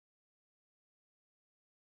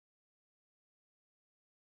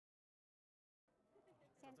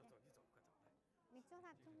坐在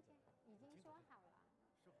中间，已经说好了。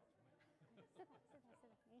是的，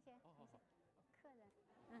您先，客人，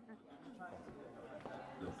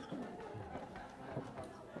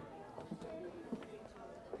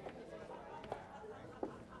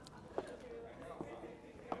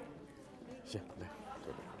行，来。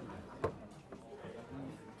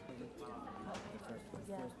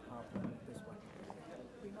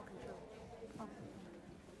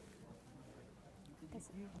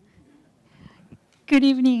Good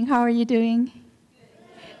evening. How are you doing?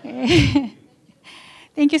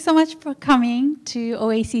 Thank you so much for coming to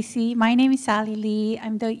OACC. My name is Sally Lee.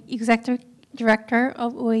 I'm the Executive Director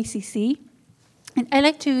of OACC. And I'd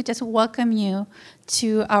like to just welcome you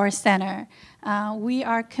to our center. We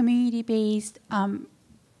are a community-based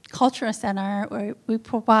cultural center where we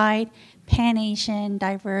provide Pan-Asian,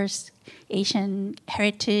 diverse Asian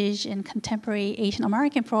heritage and contemporary Asian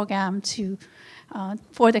American program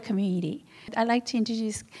for the community. I'd like to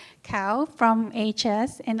introduce Cal from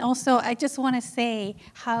AHS, and also I just want to say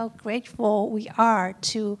how grateful we are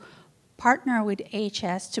to partner with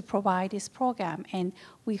AHS to provide this program, and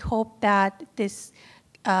we hope that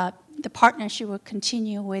the partnership will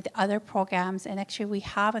continue with other programs, and actually we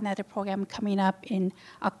have another program coming up in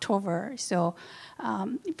October. So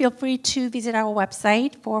feel free to visit our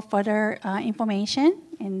website for further information,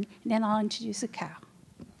 and then I'll introduce Cal.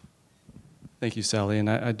 Thank you, Sally.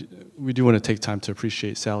 And we do want to take time to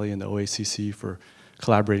appreciate Sally and the OACC for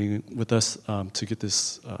collaborating with us to get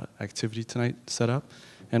this activity tonight set up.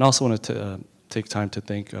 And also want to take time to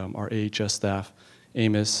thank our AHS staff,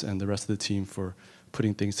 Amos, and the rest of the team for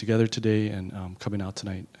putting things together today and coming out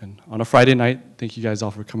tonight. And on a Friday night, thank you guys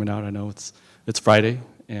all for coming out. I know it's Friday,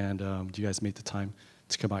 and you guys made the time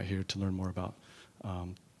to come out here to learn more about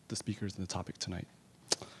the speakers and the topic tonight.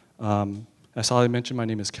 As Sally mentioned, my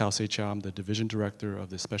name is Cal Seichao. I'm the Division Director of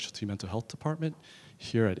the Specialty Mental Health Department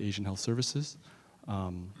here at Asian Health Services.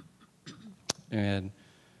 And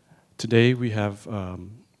today we have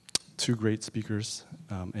two great speakers,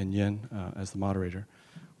 and Yen as the moderator.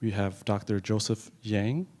 We have Dr. Joseph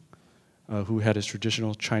Yang, who had his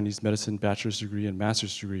traditional Chinese medicine bachelor's degree and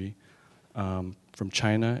master's degree from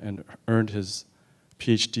China and earned his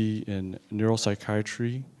PhD in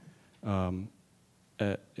neuropsychiatry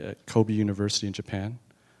at Kobe University in Japan.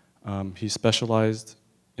 He specialized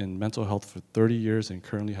in mental health for 30 years and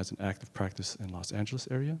currently has an active practice in Los Angeles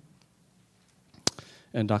area.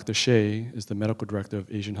 And Dr. Shea is the Medical Director of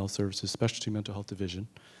Asian Health Services Specialty Mental Health Division.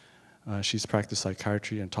 She's practiced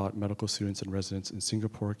psychiatry and taught medical students and residents in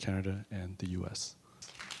Singapore, Canada, and the US.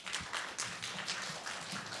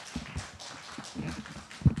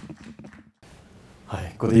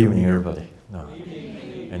 Hi, good evening, everybody.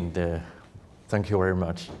 And thank you very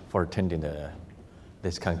much for attending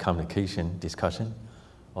this kind of communication discussion.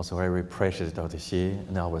 Also very precious Dr. Xie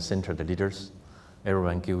and our center, the leaders.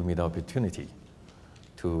 Everyone give me the opportunity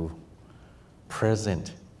to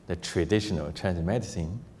present the traditional Chinese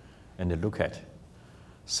medicine and look at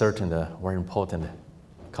certain very important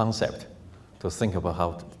concept to think about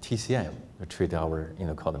how TCM treat our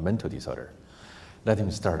called mental disorder. Let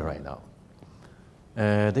me start right now.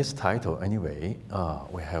 This title, anyway,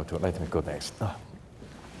 we have to, let me go next.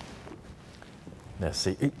 Let's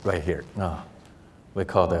see, right here. We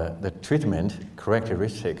call the treatment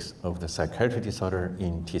characteristics of the psychiatric disorder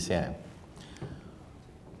in TCM.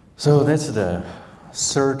 So that's the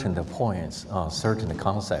certain points, certain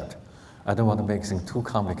concept. I don't want to make things too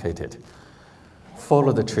complicated.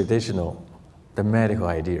 Follow the traditional, the medical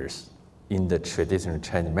ideas in the traditional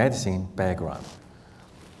Chinese medicine background.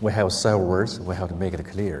 We have several words, we have to make it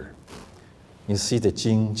clear. You see the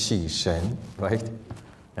Jing, Qi, Shen, right?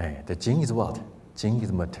 The Jing is what? Jing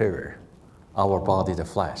is material. Our body, the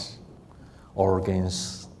flesh,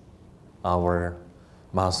 organs, our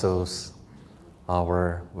muscles,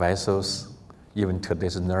 our vessels, even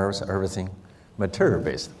today's nerves, everything,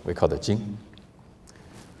 material-based, we call it Jing.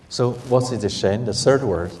 So what is the Shen? The third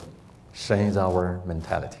word, Shen is our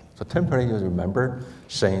mentality. So temporarily you remember,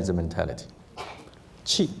 Shen is the mentality.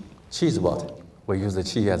 Qi, Qi is what? We use the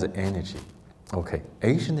Qi as energy. Okay,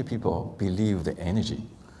 Asian people believe the energy.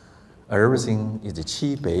 Everything is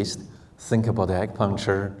Qi-based. Think about the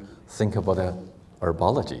acupuncture, think about the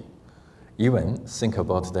herbology, even think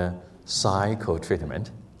about the psycho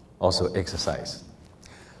treatment, also exercise.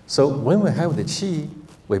 So when we have the Qi,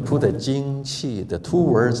 we put the Jing, Qi, the two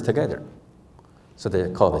words together. So they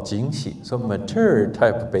call it Jing, Qi. So material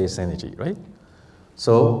type based energy, right?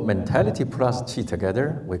 So mentality plus Qi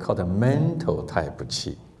together, we call the mental type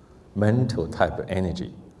Qi, mental type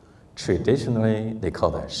energy. Traditionally, they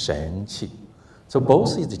call that Shen Qi. So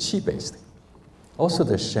both is the Qi based. Also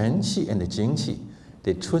the Shen Qi and the Jing Qi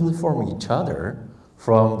they transform each other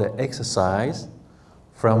from the exercise,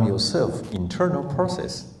 from yourself, internal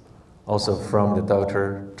process, also from the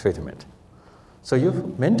doctor treatment. So if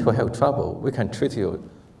mental health trouble, we can treat your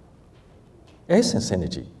essence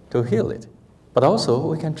energy to heal it. But also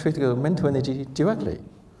we can treat your mental energy directly.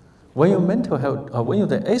 When your mental health, when you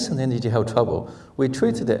the essence energy have trouble, we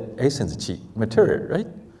treat the essence chi material, right?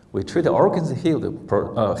 We treat the organs, heal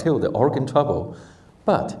the organ trouble,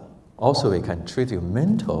 but also we can treat your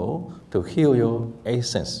mental to heal your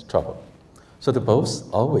essence trouble. So the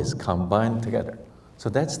both always combine together. So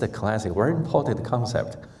that's the classic, very important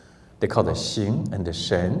concept. They call the Xing and the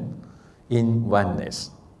Shen in oneness.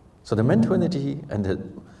 So the mental energy and the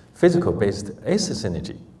physical-based essence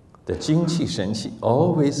energy, the Jing Qi, Shen Qi,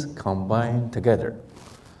 always combine together.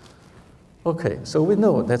 Okay, so we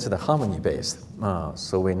know that's the harmony-based.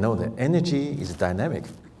 So we know the energy is dynamic,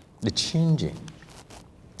 the changing.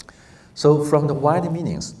 So from the wide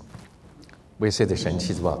meanings, we say the Shen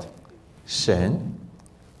Qi is what? Shen,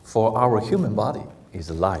 for our human body, is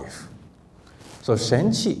life. So Shen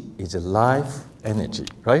Qi is a life energy,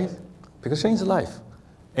 right? Because Shen is life.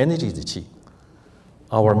 Energy is Qi.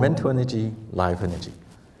 Our mental energy, life energy.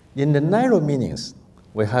 In the narrow meanings,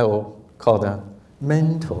 we have called the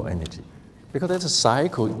mental energy. Because that's a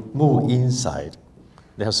cycle move inside.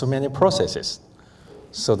 There are so many processes.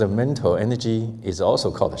 So the mental energy is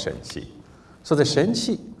also called the Shen Qi. So the Shen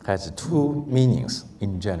Qi has two meanings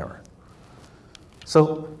in general.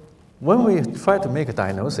 So when we try to make a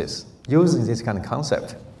diagnosis using this kind of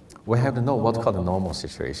concept, we have to know what's called the normal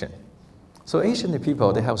situation. So Asian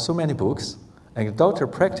people, they have so many books, and doctor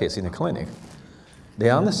practice in the clinic. They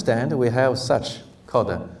understand we have such called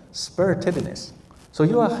a spiritedness. So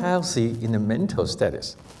you are healthy in the mental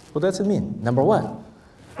status. What does it mean? Number one,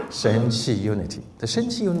 Shen Qi unity. The Shen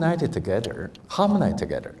Qi united together, harmonize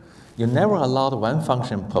together. You never allow one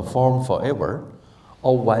function perform forever,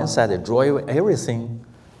 or one side drive everything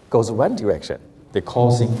goes one direction. They're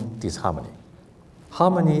causing disharmony.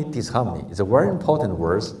 Harmony, disharmony is a very important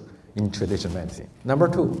word in traditional medicine. Number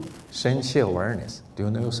two, Shen Qi awareness. Do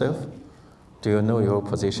you know yourself? Do you know your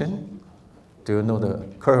position? Do you know the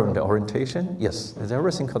current orientation? Yes, there's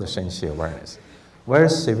everything called the Shen Qi awareness. Very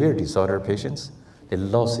severe disorder patients, they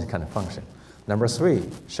lost this kind of function. Number three,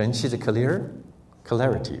 Shen Qi is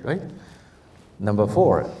clarity, right? Number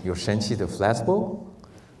four, your Shen Qi is flexible.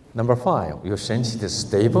 Number five, your Shen Qi is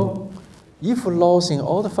stable. If losing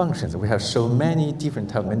all the functions, we have so many different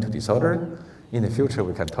types of mental disorder. In the future,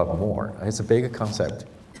 we can talk more. It's a big concept.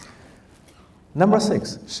 Number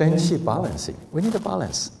six, Shen Qi balancing. We need a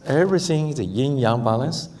balance. Everything is a yin-yang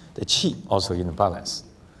balance. The Qi also in balance.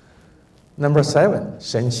 Number seven,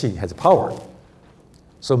 Shen Qi has power.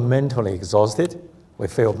 So mentally exhausted, we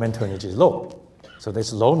feel mental energy is low. So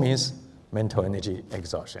this low means mental energy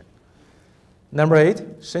exhaustion. Number eight,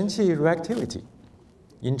 Shen Qi reactivity.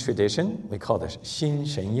 In tradition, we call it Xin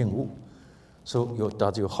Shen Yin Wu. So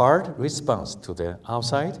does your heart respond to the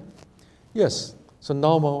outside? Yes. So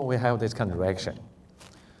normal, we have this kind of reaction.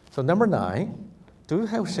 So number nine, do you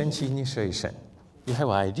have Shen Qi initiation? You have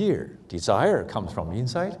idea, desire comes from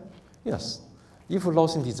inside? Yes. If you're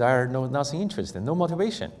losing desire, no, nothing interesting, no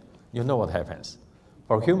motivation, you know what happens.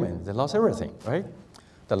 For humans, they lost everything, right?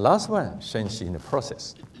 The last one, Shen Qi in the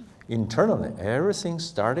process. Internally, everything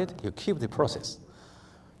started, you keep the process.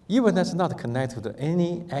 Even that's not connected to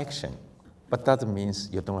any action, but that means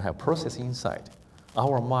you don't have process inside.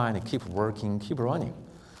 Our mind keep working, keep running.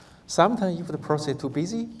 Sometimes if the process is too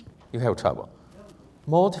busy, you have trouble.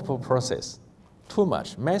 Multiple process, too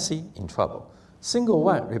much, messy, in trouble. Single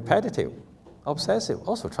one, repetitive, obsessive,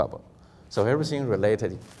 also trouble. So everything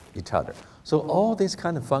related to each other. So all these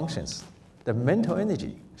kind of functions, the mental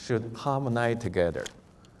energy should harmonize together.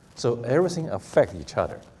 So everything affects each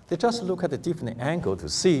other. They just look at a different angle to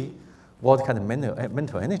see what kind of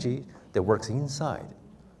mental energy that works inside.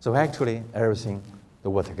 So actually, everything they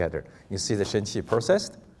work together. You see the Shen Qi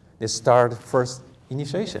process, they start first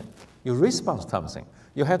initiation. You respond to something.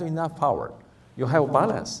 You have enough power. You have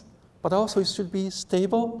balance. But also it should be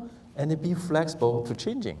stable and be flexible to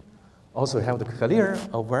changing. Also have the clear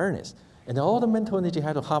awareness. And all the mental energy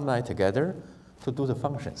have to harmonize together to do the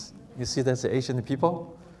functions. You see that's the Asian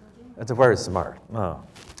people? It's very smart.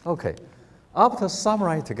 Okay. After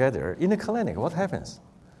summarize together, in the clinic, what happens?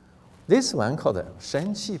 This one called the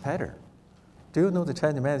Shen Qi pattern. Do you know the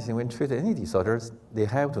Chinese medicine, when treat any disorders, they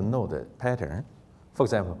have to know the pattern. For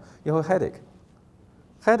example, you have a headache.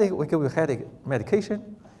 Headache, we give you headache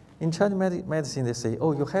medication. In Chinese medicine, they say,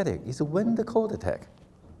 oh, your headache is when the cold attack.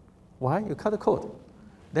 Why? You cut the cold.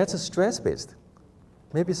 That's stress-based.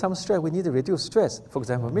 Maybe some stress, we need to reduce stress. For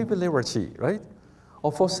example, maybe liver qi, right?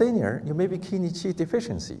 Or for senior, you may be kidney qi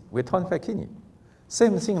deficiency with 25 kidney.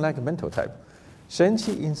 Same thing like mental type. Shen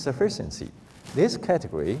qi insufficiency. This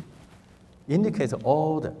category indicates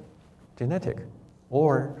all the genetic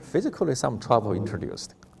or physically some trouble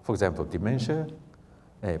introduced. For example, dementia,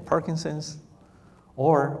 Parkinson's,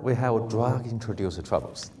 or we have drug-induced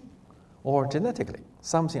troubles. Or genetically,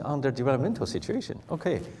 something under developmental situation.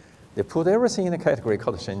 Okay, they put everything in a category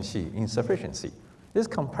called Shen qi insufficiency. This is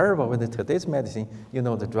comparable with today's medicine. You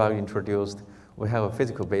know, the drug introduced, we have a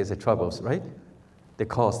physical-based troubles, right? They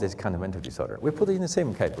cause this kind of mental disorder. We put it in the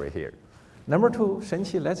same category here. Number 2, Shen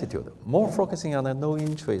qi lassitude, more focusing on the no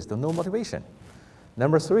interest, no motivation.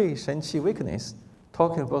 Number 3, Shen qi weakness,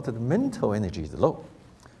 talking about the mental energy is low.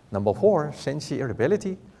 Number 4, Shen qi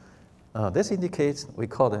irritability. This indicates we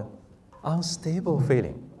call the unstable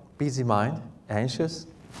feeling, busy mind, anxious,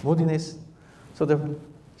 moodiness. So the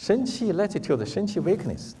Shen qi latitude, the Shen qi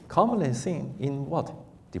weakness, commonly seen in what?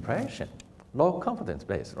 Depression, low confidence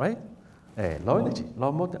base, right? Low energy,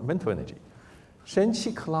 low mental energy. Shen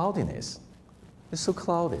qi cloudiness is so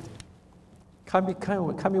clouded. Can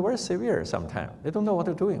be very severe sometimes. They don't know what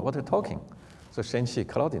they're doing, what they're talking. So Shen qi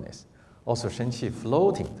cloudiness. Also Shen qi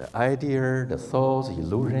floating, the idea, the thoughts,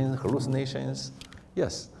 illusions, hallucinations.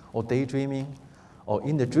 Yes, or daydreaming, or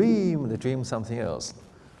in the dream something else.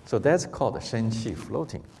 So that's called Shen qi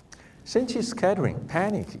floating. Shen qi scattering,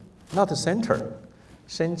 panic, not the center.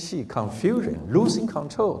 Shen qi confusion, losing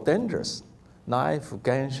control, dangerous. Knife,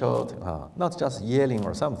 gunshot, not just yelling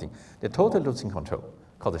or something. They're totally losing control,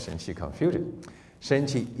 called Shen qi confusion. Shen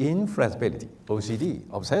qi inflexibility, OCD,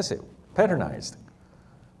 obsessive, patternized.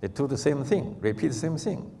 They do the same thing, repeat the same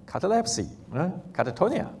thing. Catalepsy,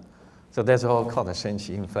 catatonia. So that's all called Shen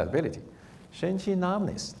qi inflexibility. Shen qi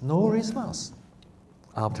numbness, no response.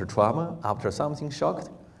 After trauma, after something shocked,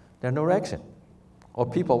 there's no reaction. Or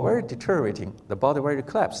people very deteriorating, the body very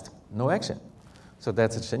collapsed, no action. So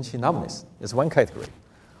that's Shen qi numbness. It's one category.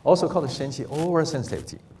 Also called Shen qi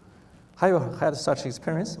oversensitivity. Have you had such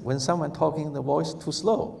experience when someone talking the voice too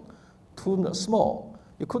slow, too small?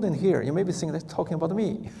 You couldn't hear. You maybe think they're talking about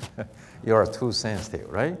me. You are too sensitive,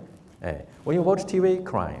 right? When you watch TV,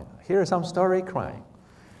 crying. Hear some story, crying.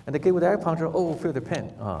 And they give the acupuncture, oh, feel the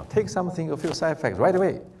pain. Take something, you feel side effects right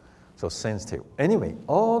away. So sensitive. Anyway,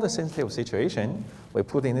 all the sensitive situation, we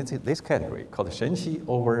put in this category called Shen qi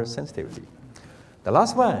oversensitivity. The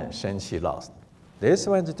last one, Shen qi loss. This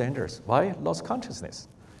one is dangerous. Why? Lost consciousness.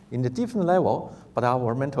 In the different level, but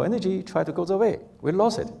our mental energy try to go away. We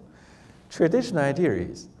lost it. Traditional idea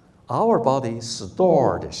is our body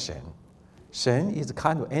stored Shen. Shen is a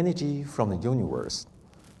kind of energy from the universe.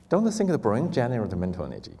 Don't think the brain generates mental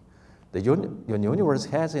energy. The universe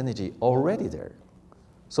has energy already there.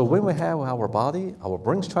 So when we have our body, our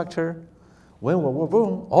brain structure, when we were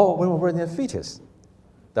born, or when we were in the fetus,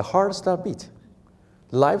 the heart starts beat,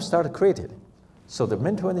 life starts created. So the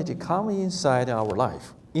mental energy comes inside our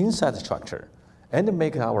life, inside the structure, and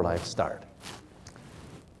make our life start.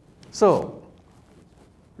 So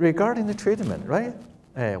regarding the treatment, right?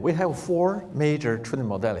 We have 4 major treatment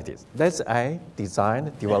modalities. That's I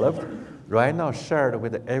designed, developed, right now shared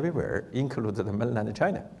with everywhere, including the mainland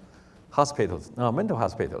China. Hospitals, mental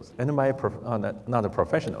hospitals, and my other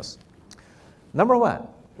professionals. Number 1,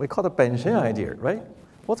 we call the Benshen idea, right?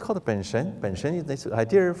 What's called Benshen? Benshen is this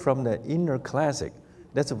idea from the inner classic.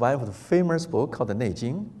 That's one of the famous book called the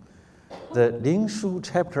Neijing. The Ling Shu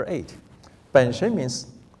chapter 8. Benshen means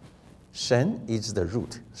Shen is the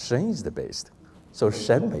root, Shen is the base. So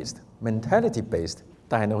Shen-based, mentality-based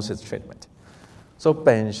diagnosis treatment. So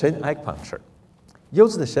Benshen acupuncture.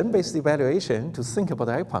 Use the Shen-based evaluation to think about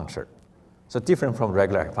acupuncture. So different from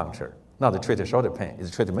regular acupuncture. Not to treat a shoulder pain,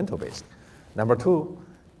 it's treatmental-based. Number 2,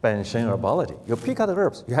 Benshen herbology. You pick out the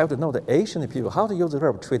herbs. You have to know the Asian people, how to use the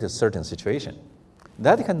herb to treat a certain situation.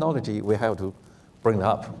 That technology we have to bring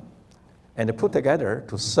up and put together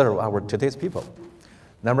to serve our today's people.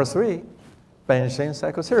 Number 3, Benshen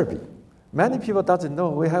psychotherapy. Many people doesn't know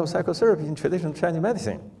we have psychotherapy in traditional Chinese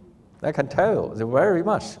medicine. I can tell you very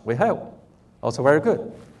much we have. Also very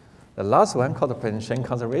good. The last one called Benshen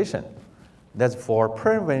conservation. That's for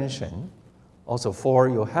prevention, also for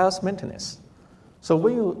your health maintenance. So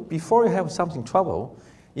before you have something trouble,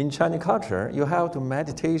 in Chinese culture, you have to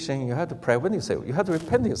meditation, you have to prevent yourself, you have to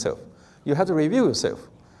repent yourself, you have to review yourself,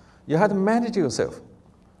 you have to manage yourself.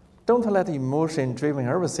 Don't let emotion driven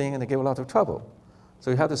everything and give a lot of trouble.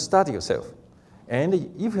 So you have to study yourself. And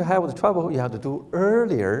if you have the trouble, you have to do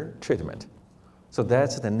earlier treatment. So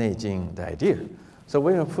that's the Neijing, the idea. So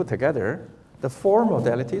when you put together the 4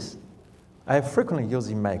 modalities, I frequently use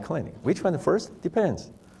in my clinic. Which one first? Depends.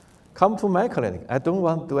 Come to my clinic. I don't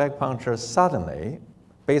want to do acupuncture suddenly.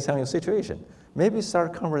 based on your situation. Maybe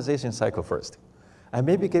start conversation cycle first. I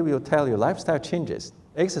maybe tell you lifestyle changes,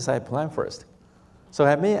 exercise plan first. So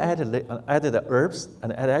I may add the herbs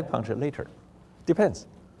and add acupuncture later. Depends.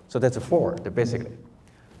 So that's 4, basically.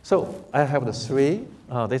 So I have the 3,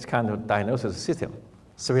 this kind of diagnosis system,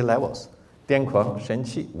 3 levels. 癫狂, 神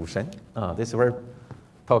气, 武神. This is where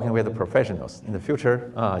talking with the professionals. In the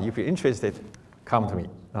future, if you're interested, come to me.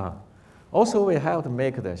 Also, we have to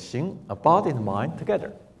make the xing, body and mind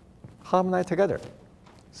together, harmonize together.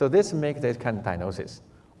 So this makes this kind of diagnosis.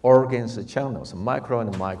 Organs, channels, micro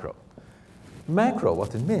and micro. Macro,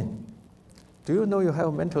 what it mean? Do you know you have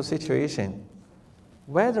a mental situation?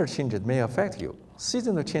 Weather changes may affect you.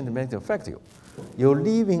 Seasonal change may affect you. Your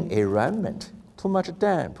living environment, too much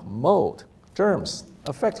damp, mold, germs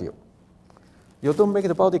affect you. You don't make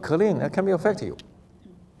the body clean, it can be affect you.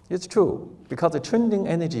 It's true, because the trending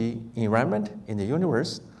energy environment in the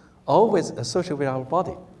universe always associated with our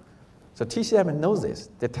body. So TCM knows this.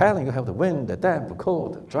 They're telling you have the wind, the damp,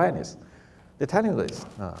 cold, dryness. They're telling you this.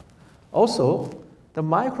 Also, the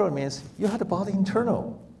micro means you have the body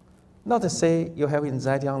internal. Not to say you have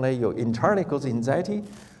anxiety only, your internally goes anxiety,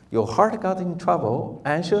 your heart got in trouble,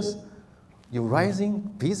 anxious, you're rising,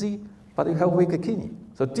 busy, but you have weak kidney.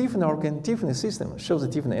 So different organ, different system shows a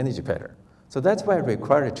different energy pattern. So that's why it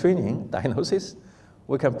requires training, diagnosis.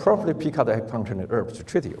 We can properly pick out the acupuncture and herbs to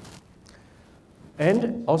treat you.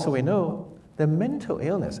 And also we know the mental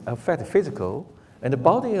illness affects physical, and the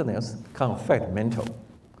body illness can affect mental.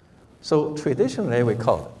 So traditionally we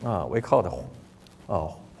call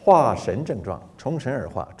it 化神症状, 从神而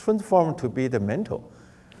化, transform to be the mental.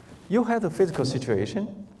 You have the physical situation,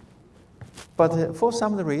 but for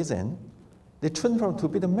some reason, they transform to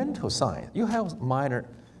be the mental side. You have minor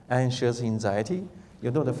anxious anxiety. You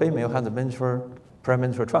know the female has the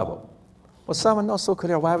premenstrual trouble. Or someone not so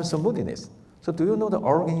clear why some moodiness. So do you know the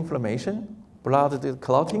organ inflammation, blood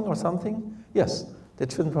clotting or something? Yes, they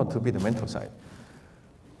transform to be the mental side.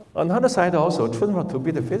 Another side also transform to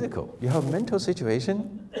be the physical. You have mental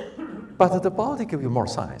situation, but the body gives you more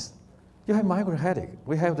signs. You have migraine headache.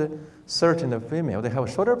 We have the certain female, they have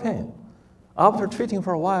shoulder pain. After treating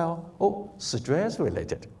for a while, stress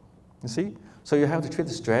related. You see? So you have to treat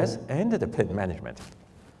the stress and the pain management.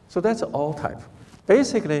 So that's all type.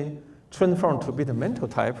 Basically, transform to be the mental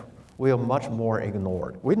type, we are much more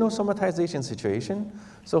ignored. We know somatization situation,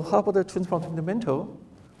 so how about the transform to be the mental?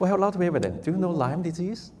 We have a lot of evidence. Do you know Lyme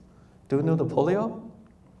disease? Do you know the polio?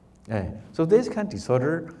 So this kind of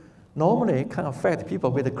disorder normally can affect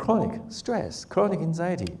people with chronic stress, chronic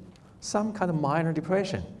anxiety, some kind of minor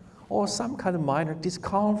depression, or some kind of minor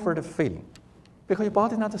discomfort feeling, because your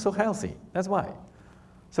body is not so healthy. That's why.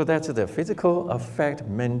 So that's the physical affect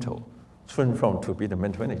mental, transform to be the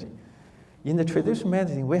mental energy. In the traditional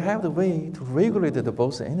medicine, we have the way to regulate the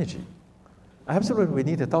both energy. Absolutely, we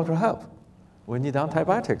need a doctor help. We need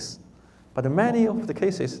antibiotics. But in many of the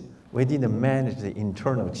cases, we need to manage the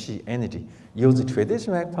internal qi energy, use the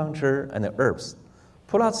traditional acupuncture and the herbs,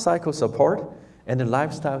 plus cycle support and the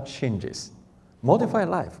lifestyle changes. Modify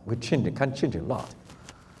life, can change a lot.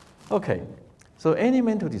 Okay, so any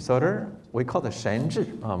mental disorder, we call it shen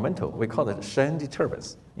mental, we call it shen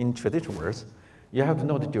disturbance in traditional words. You have to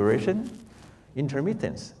know the duration,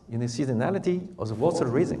 intermittence, the seasonality, or what's the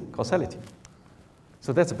reason, causality.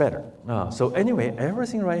 So that's better. So anyway,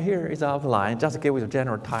 everything right here is outlined, just give it a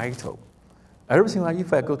general title. Everything,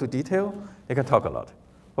 if I go to detail, I can talk a lot.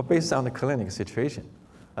 But based on the clinical situation,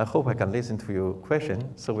 I hope I can listen to your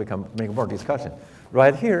question so we can make more discussion.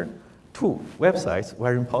 Right here, 2 websites,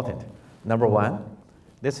 very important. Number 1,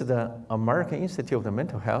 this is the American Institute of the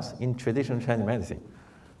Mental Health in Traditional Chinese Medicine.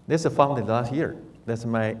 This is founded last year. That's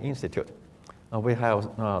my institute. We have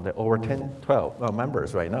over 12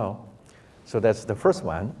 members right now. So that's the first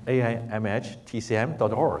one,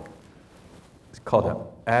 aimhtcm.org. It's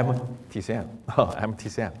called MTCM,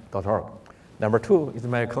 mtcm.org. Number 2 is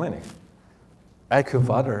my clinic,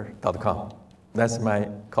 iqfather.com. That's my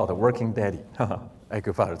called Working Daddy,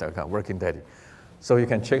 iqfather.com, Working Daddy. So you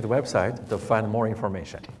can check the website to find more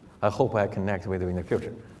information. I hope I connect with you in the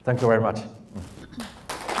future. Thank you very much.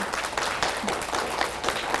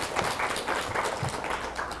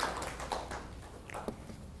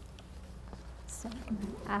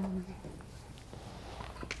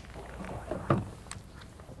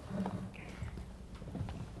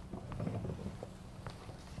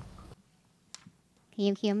 Can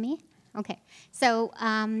you hear me? Okay. So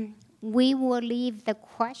we will leave the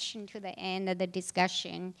question to the end of the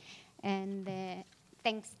discussion. And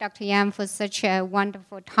Thanks, Dr. Yang, for such a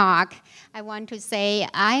wonderful talk. I want to say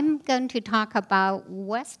I'm going to talk about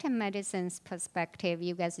Western medicine's perspective.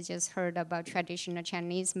 You guys just heard about traditional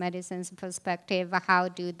Chinese medicine's perspective. How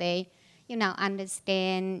do they,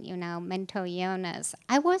 understand, mental illness?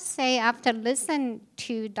 I would say after listening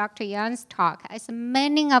to Dr. Yang's talk, as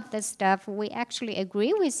many of the stuff we actually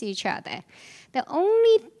agree with each other. The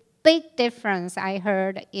only big difference I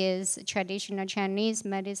heard is traditional Chinese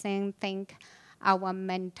medicine think our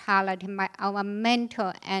mentality, our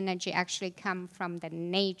mental energy actually come from the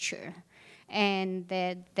nature. And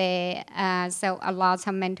so a lot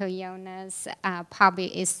of mental illness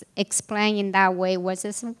probably is explained in that way.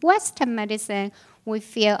 Versus Western medicine, we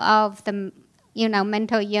feel of the,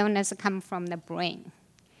 mental illness come from the brain.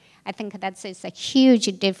 I think that is a huge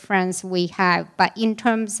difference we have. But in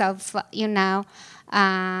terms of,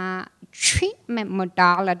 treatment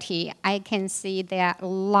modality, I can see there are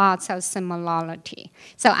lots of similarity.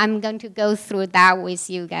 So I'm going to go through that with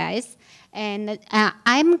you guys. And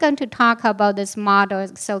I'm going to talk about this model,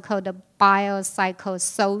 so-called the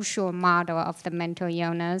biopsychosocial model of the mental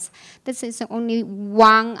illness. This is only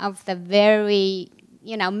one of the very,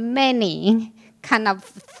 many kind of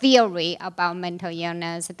theory about mental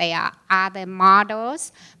illness. There are other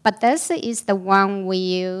models, but this is the one we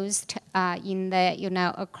used in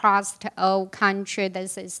the, across the whole country.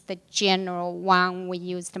 This is the general one we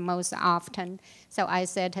used most often. So I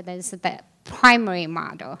said this is the primary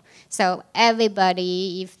model. So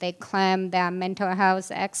everybody, if they claim they're a mental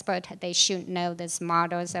health expert, they should know this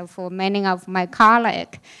model. So for many of my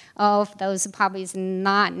colleagues, all of those probably is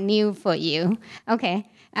not new for you. Okay.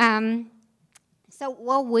 So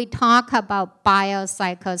what we talk about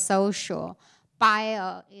biopsychosocial,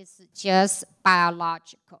 bio is just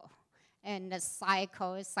biological, and the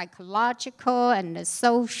psycho is psychological, and the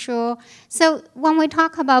social. So when we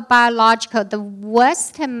talk about biological, the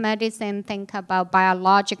Western medicine think about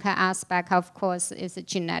biological aspect, of course, is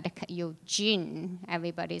genetic, your gene.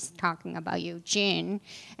 Everybody's talking about your gene.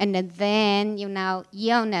 And then,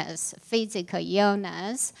 illness, physical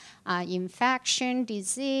illness, infection,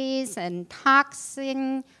 disease, and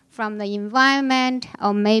toxin from the environment,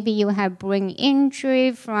 or maybe you have brain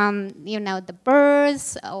injury from, the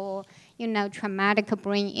birth, or traumatic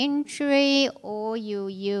brain injury, or you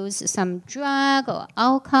use some drug or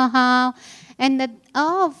alcohol, and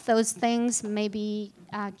all of those things maybe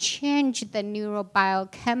change the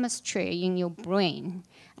neurobiochemistry in your brain.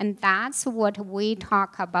 And that's what we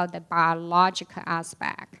talk about, the biological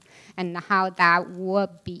aspect, and how that would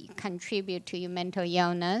contribute to your mental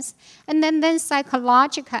illness. And then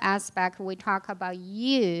psychological aspect, we talk about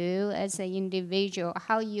you as an individual,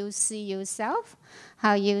 how you see yourself,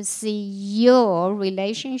 how you see your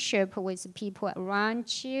relationship with people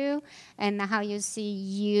around you, and how you see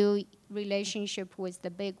your relationship with the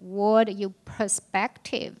big world. Your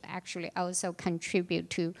perspective actually also contribute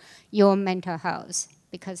to your mental health,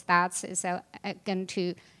 because that's going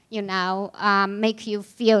to make you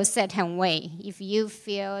feel a certain way. If you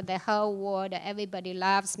feel the whole world, everybody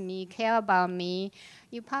loves me, care about me,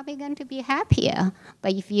 you're probably going to be happier.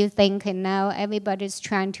 But if you think, everybody's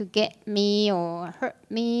trying to get me or hurt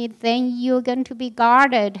me, then you're going to be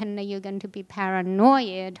guarded and you're going to be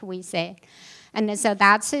paranoid, we say. And so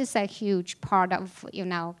that is a huge part of,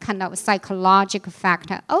 kind of psychological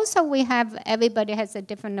factor. Also, everybody has a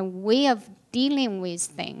different way of dealing with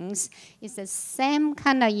things. It's the same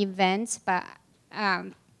kind of events, but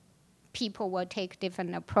people will take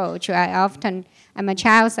different approach. I'm a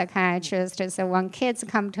child psychiatrist, so when kids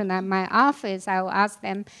come to my office, I will ask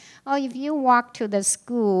them, if you walk to the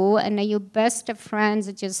school and your best friends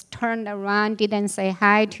just turned around, didn't say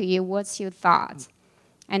hi to you, what's your thoughts?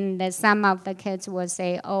 And some of the kids will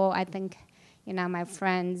say, I think, my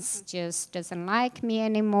friends just doesn't like me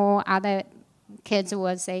anymore. Other kids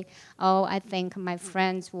will say, I think my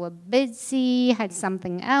friends were busy, had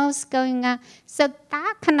something else going on. So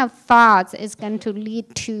that kind of thoughts is going to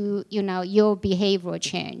lead to, your behavioral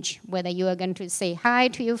change, whether you are going to say hi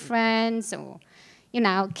to your friends or,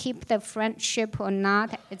 keep the friendship or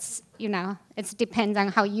not. It depends on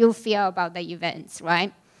how you feel about the events,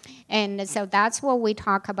 right? And so that's what we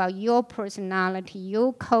talk about, your personality,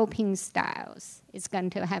 your coping styles is going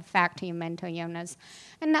to affect your mental illness.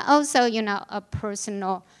 And also, a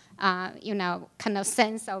personal, kind of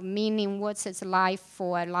sense of meaning, what's its life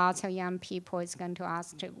for? A lot of young people is going to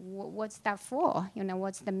ask, what's that for?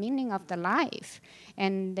 What's the meaning of the life?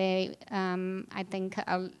 And I think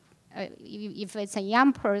if it's a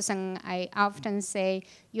young person, I often say,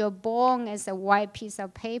 you're born as a white piece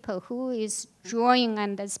of paper. Who is drawing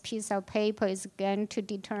on this piece of paper is going to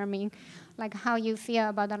determine how you feel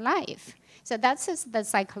about the life. So that's just the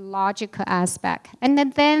psychological aspect.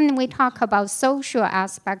 And then we talk about social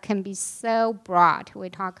aspect can be so broad. We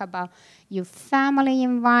talk about your family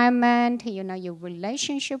environment, you know, your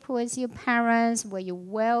relationship with your parents, were you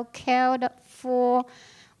well cared for,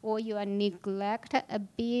 or you are neglected,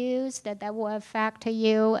 abused, that will affect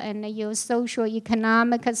you, and your social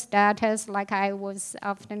economic status. Like I was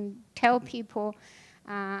often tell people,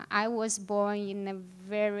 I was born in a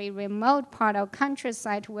very remote part of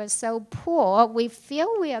countryside. We're so poor, we feel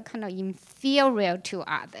we are kind of inferior to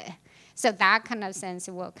others. So that kind of sense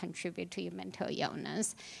will contribute to your mental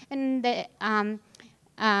illness. And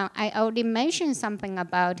I already mentioned something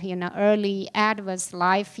about, you know, early adverse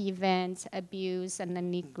life events, abuse, and the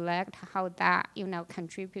neglect, how that, you know,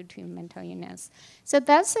 contribute to mental illness. So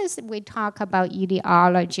that's as we talk about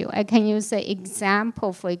etiology. I can use an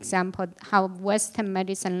example, for example, how Western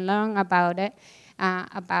medicine learn about it,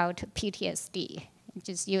 about PTSD.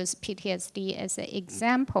 Just use PTSD as an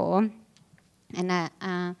example.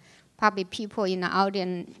 And probably people in the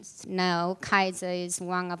audience know Kaiser is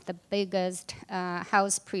one of the biggest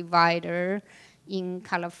health provider in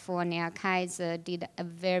California. Kaiser did a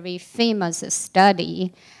very famous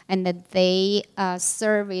study, and that they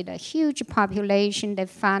surveyed a huge population. They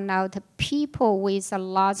found out people with a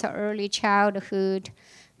lot of early childhood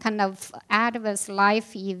kind of adverse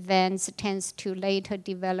life events tends to later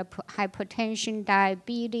develop hypertension,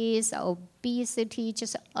 diabetes, obesity,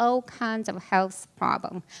 just all kinds of health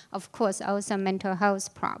problems. Of course, also mental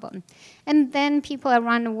health problem. And then people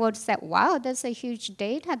around the world said, wow, that's a huge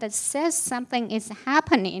data that says something is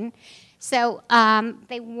happening. So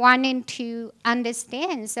they wanted to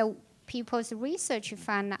understand. So people's research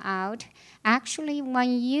found out, actually,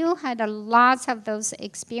 when you had a lot of those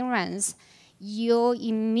experiences, your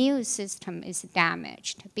immune system is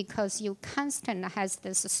damaged because you constantly has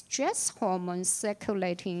this stress hormone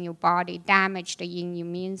circulating in your body, damaged in your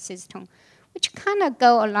immune system, which kind of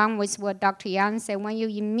go along with what Dr. Yang said. When your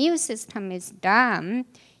immune system is down,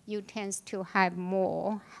 you tend to have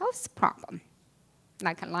more health problems,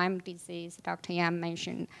 like Lyme disease, Dr. Yang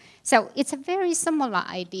mentioned. So it's a very similar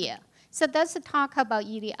idea. So let's talk about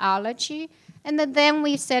etiology. And then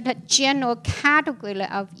we said a general category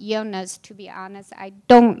of illness. To be honest, I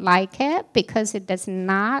don't like it because it does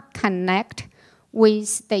not connect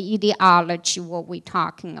with the etiology, what we're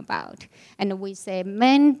talking about. And we say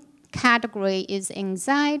main category is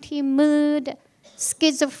anxiety, mood,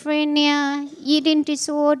 schizophrenia, eating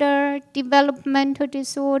disorder, developmental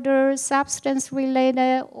disorder,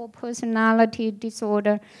 substance-related or personality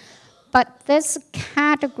disorder. But this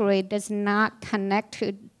category does not connect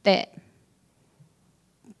to the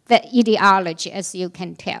etiology, as you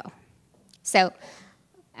can tell. So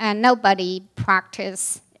nobody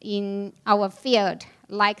practice in our field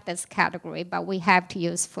like this category, but we have to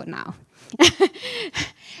use for now.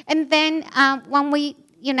 And then when we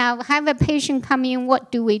have a patient come in,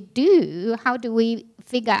 what do we do? How do we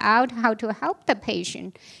figure out how to help the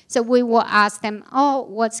patient? So we will ask them, oh,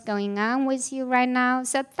 what's going on with you right now?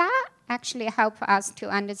 So that actually helps us to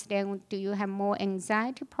understand, do you have more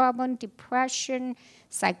anxiety problem, depression,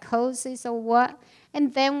 psychosis, or what?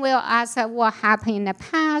 And then we'll ask what happened in the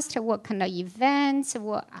past, what kind of events,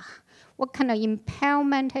 what kind of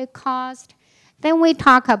impairment it caused. Then we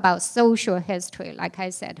talk about social history. Like I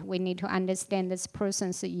said, we need to understand this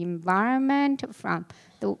person's environment, from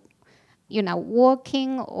the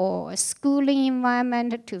working or schooling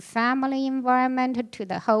environment to family environment to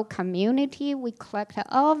the whole community. We collect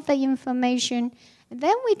all of the information. And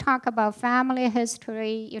then we talk about family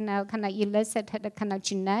history, kind of elicit the kind of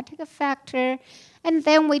genetic factor. And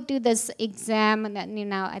then we do this exam,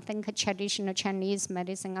 and I think traditional Chinese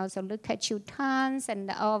medicine also look at your tongues and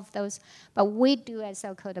all of those. But we do a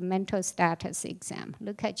so-called mental status exam.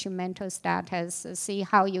 Look at your mental status, see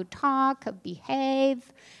how you talk,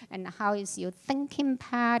 behave, and how is your thinking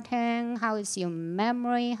pattern, how is your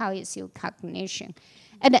memory, how is your cognition.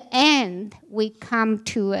 At the end, we come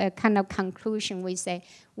to a kind of conclusion. We say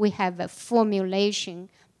we have a formulation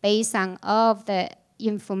based on all of the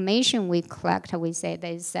information we collect. We say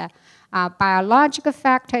there's a biological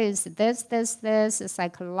factor is this, a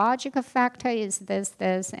psychological factor is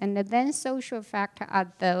this, and then social factor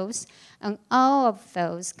are those, and all of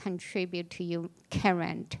those contribute to your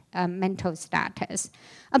current mental status.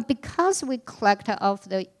 Because we collect all of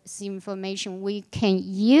this information, we can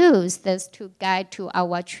use this to guide to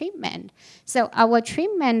our treatment. So our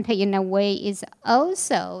treatment, in a way, is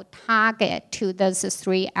also target to those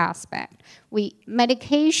three aspects.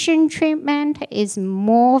 Medication treatment is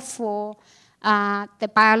more for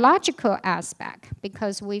the biological aspect,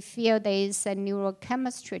 because we feel there is a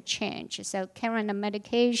neurochemistry change. So current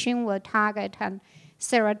medication will target on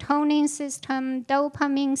serotonin system,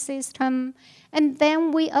 dopamine system, and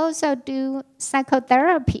then we also do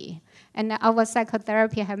psychotherapy. And our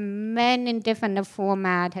psychotherapy have many different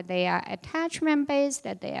formats. They are attachment-based,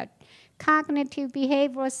 they are cognitive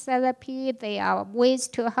behavioral therapy, they are ways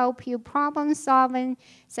to help you problem solving.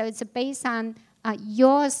 So it's based on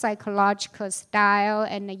your psychological style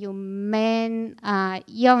and your main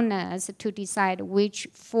illness to decide which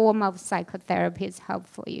form of psychotherapy is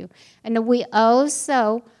helpful for you. And we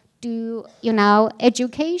also do,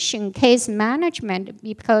 education, case management,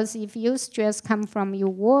 because if your stress come from your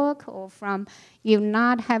work or from you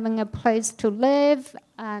not having a place to live,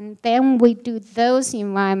 and then we do those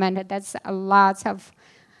environment. That's a lot of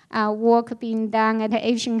work being done at the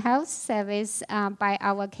Asian Health Service by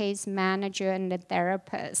our case manager and the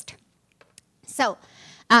therapist. So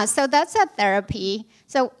that's a therapy.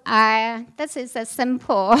 So this is a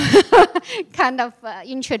simple kind of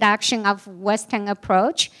introduction of Western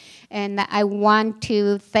approach. And I want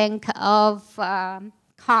to thank of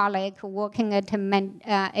colleagues working at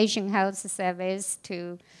the Asian Health Service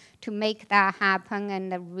to make that happen,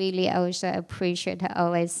 and I really also appreciate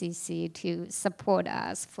OACC to support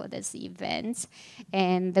us for this event.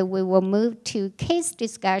 And we will move to case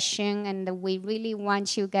discussion, and we really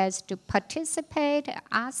want you guys to participate,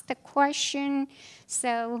 ask the question.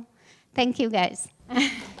 So thank you guys.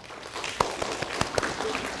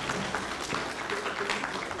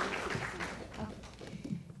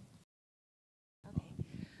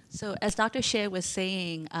 So as Dr. Xie was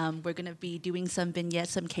saying, we're going to be doing some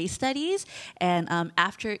vignettes, some case studies, and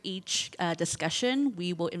after each discussion,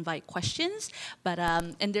 we will invite questions. But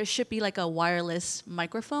and there should be like a wireless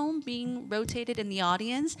microphone being rotated in the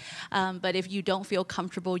audience. But if you don't feel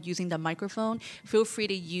comfortable using the microphone, feel free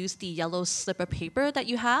to use the yellow slip of paper that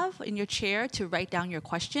you have in your chair to write down your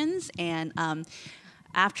questions. And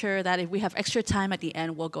after that, if we have extra time at the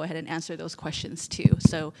end, we'll go ahead and answer those questions too.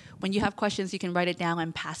 So when you have questions, you can write it down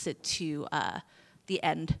and pass it to the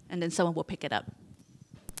end, and then someone will pick it up.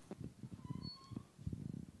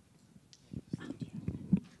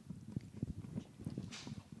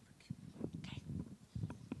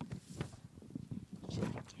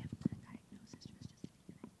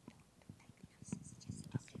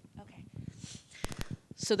 Okay.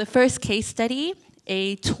 So the first case study,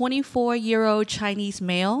 a 24-year-old Chinese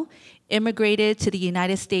male immigrated to the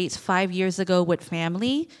United States 5 years ago with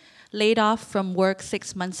family, laid off from work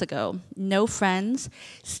 6 months ago, no friends,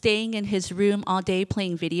 staying in his room all day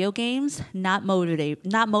playing video games, not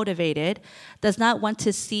motivated, does not want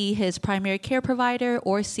to see his primary care provider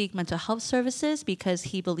or seek mental health services because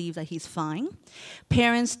he believes that he's fine.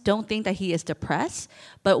 Parents don't think that he is depressed,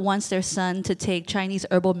 but wants their son to take Chinese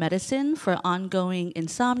herbal medicine for ongoing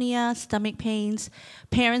insomnia, stomach pains.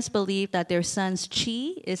 Parents believe that their son's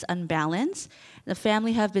qi is unbalanced. The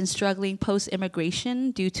family have been struggling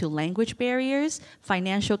post-immigration due to language barriers,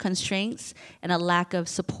 financial constraints, and a lack of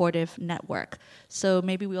supportive network. So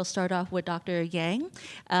maybe we'll start off with Dr. Yang.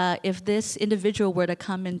 If this individual were to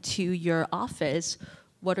come into your office,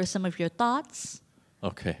 what are some of your thoughts?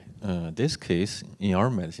 Okay, this case, in our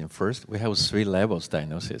medicine, first, we have 3 levels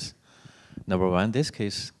diagnosis. Number 1, this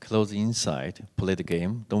case, closed inside, play the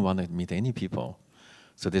game, don't want to meet any people.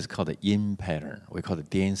 So this is called the yin pattern. We call it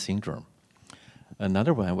DN syndrome.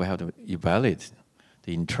 Another one, we have to evaluate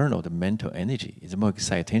the internal, the mental energy. Is it more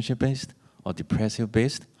excitation-based or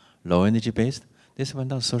depressive-based, low energy-based? This one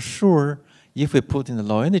not so sure. If we put in the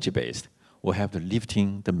low energy-based, we'll have to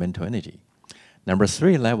lifting the mental energy. Number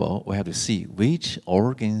 3 level, we have to see which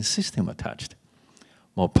organ system attached.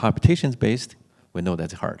 More palpitations-based, we know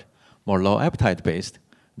that's heart. More low appetite-based,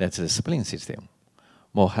 that's the spleen system.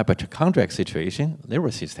 More hypochondriac situation,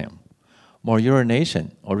 liver system. More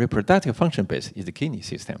urination or reproductive function-based is the kidney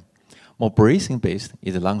system. More breathing-based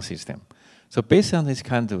is the lung system. So based on these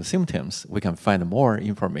kind of symptoms, we can find more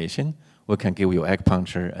information. We can give you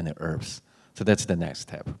acupuncture and herbs. So that's the next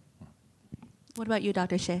step. What about you,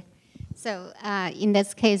 Dr. Xie? So in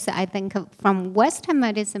this case, I think from Western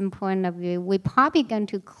medicine point of view, we're probably going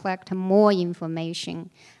to collect more information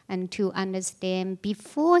and to understand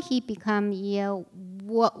before he become ill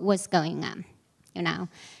what was going on,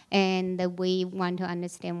 And we want to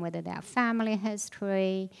understand whether they have family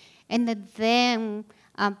history. And then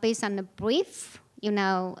based on the brief,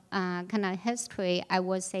 kind of history, I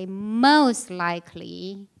would say most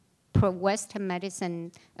likely for Western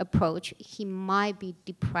medicine approach, he might be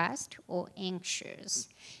depressed or anxious.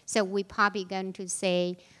 So we're probably going to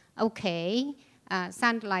say, okay,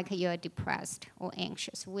 sound like you're depressed or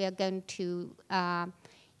anxious, we are going to,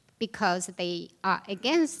 because they are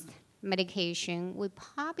against medication, we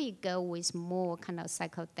probably go with more kind of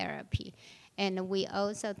psychotherapy. And we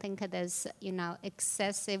also think this,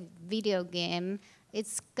 excessive video game,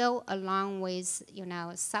 it's go along with,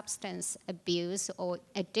 substance abuse or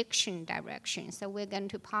addiction direction. So we're going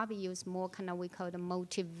to probably use more kind of, we call the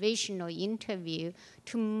motivational interview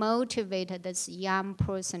to motivate this young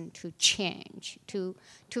person to change, to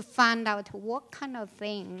find out what kind of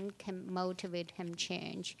thing can motivate him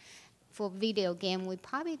change. For video game, we're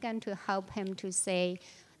probably going to help him to say,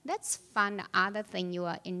 let's find other thing you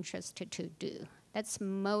are interested to do. That's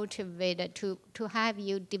motivated to have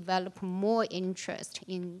you develop more interest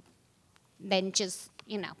in than just,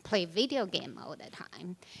 play video game all the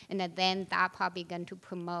time. And then that probably going to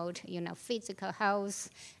promote, physical health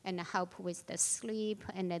and help with the sleep.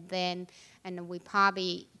 And we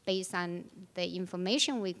probably, based on the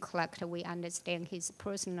information we collect, we understand his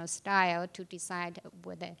personal style to decide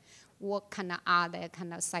what kind of other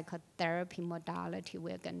kind of psychotherapy modality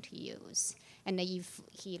we're going to use. And if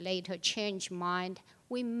he later change mind,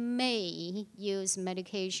 we may use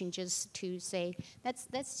medication just to say,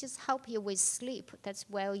 let's just help you with sleep. That's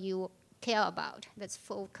what you care about. Let's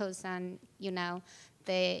focus on,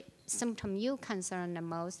 the symptom you concern the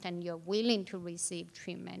most, and you're willing to receive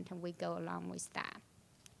treatment, and we go along with that.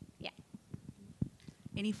 Yeah.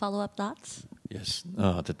 Any follow-up thoughts? Yes,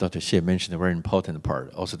 the Dr. Xie mentioned a very important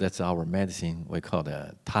part. Also, that's our medicine we call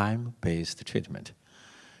the time-based treatment.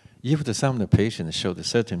 If some of the patients show a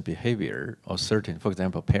certain behavior or certain, for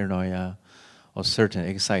example, paranoia, or certain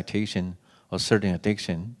excitation, or certain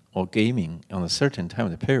addiction, or gaming on a certain time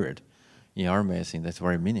of the period, in our medicine, that's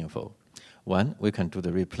very meaningful. One, we can do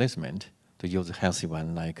the replacement to use a healthy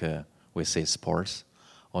one, like we say sports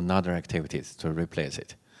or other activities to replace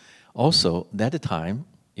it. Also, that time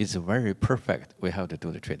is very perfect. We have to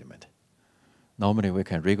do the treatment. Normally, we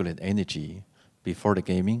can regulate energy before the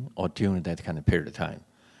gaming or during that kind of period of time.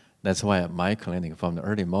 That's why my clinic from the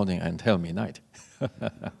early morning until midnight,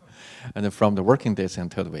 and from the working days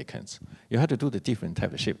until the weekends. You have to do the different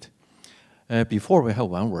type of shift. Before we have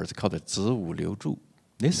one word called the 子午流注.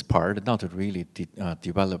 This part not really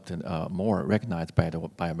developed more recognized by the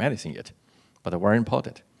biomedicine yet, but very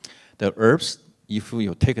important. The herbs, if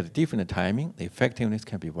you take a different timing, the effectiveness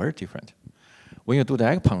can be very different. When you do the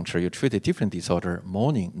acupuncture, you treat a different disorder,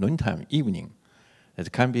 morning, noontime, evening.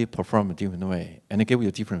 It can be performed a different way, and it gives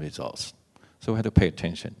you different results. So we have to pay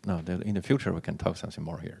attention. Now, in the future, we can talk something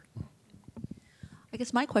more here. I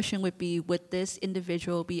guess my question would be, would this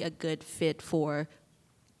individual be a good fit for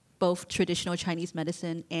both traditional Chinese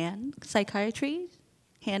medicine and psychiatry,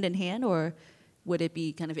 hand in hand, or would it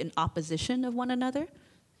be kind of in opposition of one another?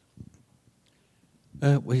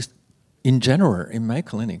 In general, in my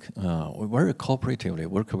clinic, we very cooperatively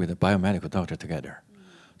work with the biomedical doctor together.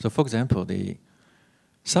 So for example,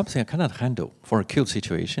 something I cannot handle for acute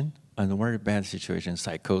situation and a very bad situation,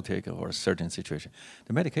 psychotic or a certain situation,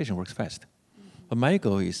 the medication works fast. But my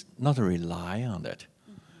goal is not to rely on that.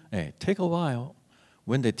 Take a while.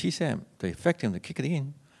 When the TCM, the effectiveness kicked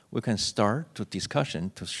in, we can start to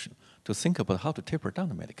discussion to think about how to taper down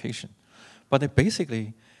the medication. But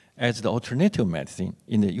basically, as the alternative medicine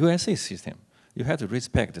in the USA system, you have to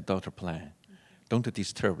respect the doctor plan. Don't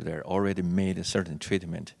disturb their already made a certain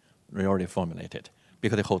treatment, already formulated,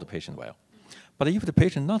 because they hold the patient well. But if the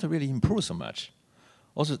patient not really improves so much,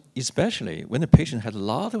 also especially when the patient has a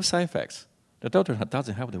lot of side effects, the doctor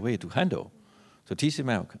doesn't have the way to handle. So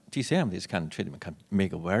TCM, this kind of treatment can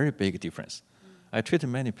make a very big difference. I treated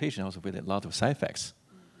many patients also with a lot of side effects.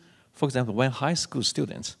 For example, when high school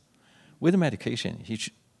students, with medication,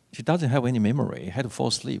 he doesn't have any memory. He had to fall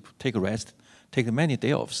asleep, take a rest, take many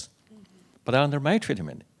days off. But under my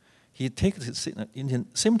treatment, he takes in the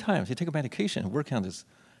same time he takes medication, working on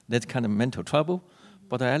that kind of mental trouble.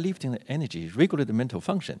 But I lifting the energy, regulate the mental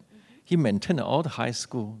function. He maintained all the high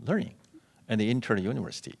school learning, and he entered the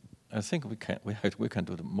university. I think we can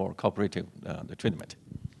do the more cooperative the treatment.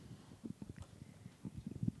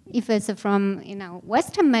 If it's from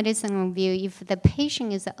Western medicine view, if the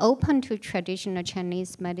patient is open to traditional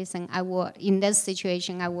Chinese medicine, in this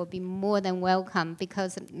situation I will be more than welcome,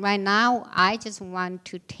 because right now I just want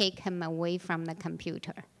to take him away from the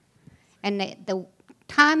computer. And the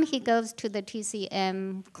time he goes to the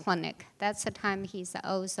TCM clinic, that's the time he's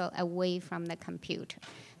also away from the computer.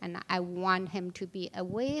 And I want him to be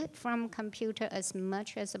away from computer as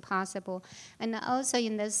much as possible. And also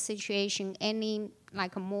in this situation, any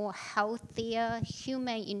more healthier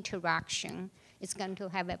human interaction is going to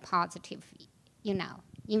have a positive,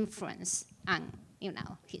 influence on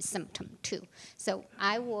his symptom too. So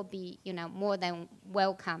I will be, more than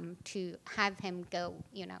welcome to have him go,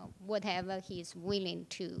 whatever he's willing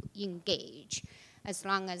to engage, as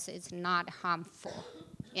long as it's not harmful.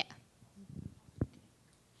 Yeah.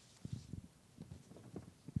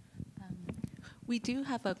 We do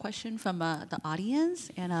have a question from the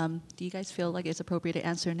audience, and do you guys feel like it's appropriate to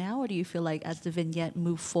answer now, or do you feel like as the vignette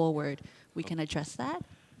moves forward, we can address that?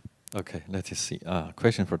 Okay, let us see.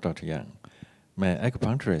 Question for Dr. Yang. My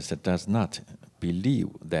acupuncturist does not believe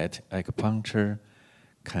that acupuncture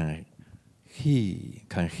can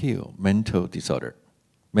heal mental disorder,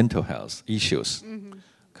 mental health issues,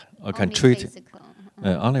 or can Only treat physical.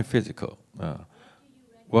 only physical.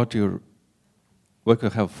 What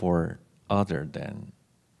could help for other than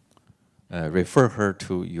refer her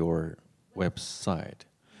to your website?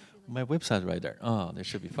 My website right there. Oh, that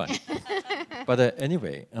should be fine. But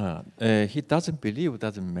anyway, he doesn't believe it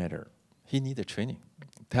doesn't matter. He needs training.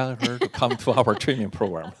 Tell her to come to our training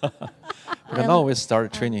program. But now we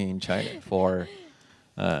start training in China for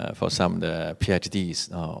some of the PhDs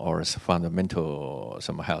or fundamental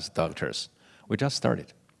some health doctors. We just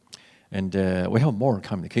started. And we have more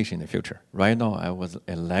communication in the future. Right now, I was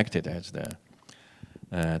elected as the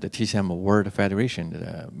TCM World Federation,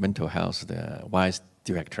 the mental health, the vice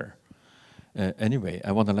director. Anyway,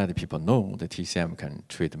 I want to let people know that TCM can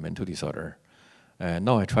treat mental disorder.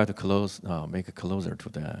 Now I try to make it closer to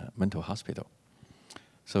the mental hospital.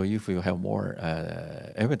 So if you have more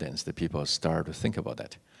evidence, the people start to think about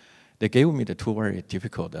that. They gave me the two very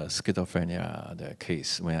difficult schizophrenia the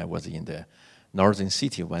case when I was in the northern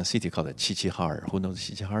city, one city called Qiqihar. Who knows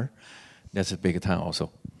Qiqihar? That's a big town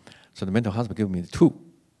also. So the mental hospital gave me two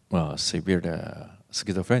severe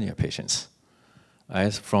schizophrenia patients.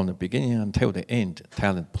 As from the beginning until the end,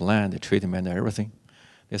 talent plan, the treatment, and everything,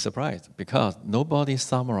 they're surprised because nobody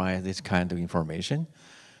summarized this kind of information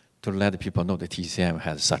to let people know that TCM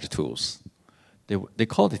has such tools. They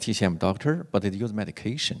call the TCM doctor, but they use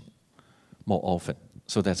medication more often.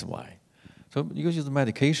 So that's why. So you use the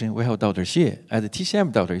medication, we have Dr. Xie. As a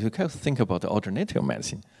TCM doctor, you can think about the alternative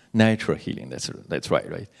medicine, natural healing. That's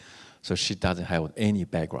right? So she doesn't have any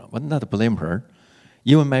background. But not to blame her.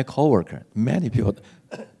 Even my coworker, many people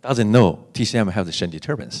doesn't know TCM has a Shen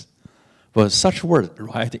disturbance. But such words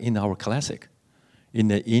right in our classic, in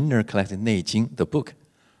the inner classic Nei Jing, the book,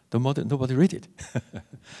 nobody read it.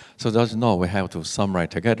 So that's now we have to summarize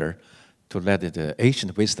together to let the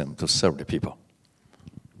ancient wisdom to serve the people.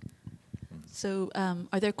 So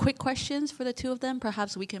are there quick questions for the two of them?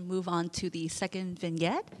 Perhaps we can move on to the second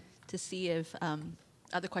vignette to see if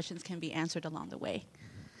other questions can be answered along the way.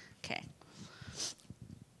 Okay.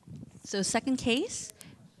 So second case.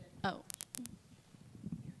 Oh.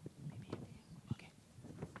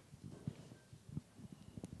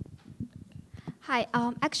 Hi.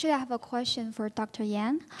 Actually, I have a question for Dr.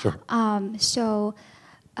 Yan. Sure.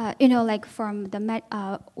 Like from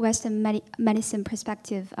the Western medicine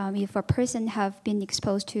perspective, if a person have been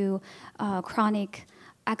exposed to chronic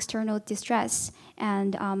external distress,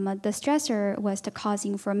 and the stressor was the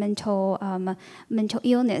causing for mental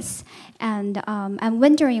illness, and I'm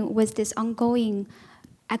wondering, with this ongoing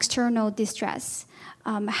external distress,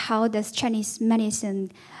 how does Chinese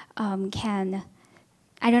medicine can,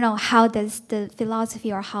 I don't know, how does the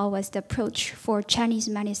philosophy or how was the approach for Chinese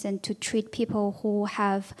medicine to treat people who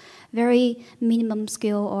have very minimum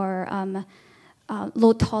skill or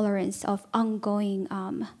low tolerance of ongoing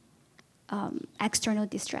external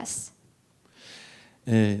distress?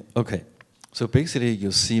 Okay. So basically,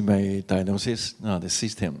 you see my diagnosis, the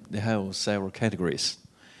system. They have several categories.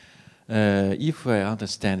 If I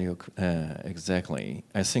understand you exactly,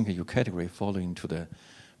 I think your category fall into the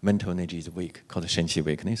mental energy is weak, called Shen Qi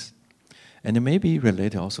weakness. And it may be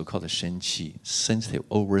related also called Shen Qi sensitive,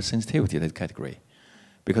 oversensitivity, that category.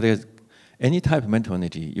 Because there's any type of mental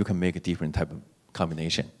energy, you can make a different type of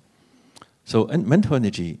combination. So mental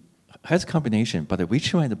energy has a combination, but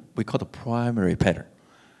which one we call the primary pattern.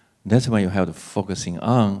 That's why you have to focusing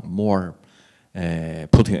on more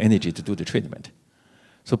putting energy to do the treatment.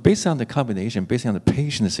 So based on the combination, based on the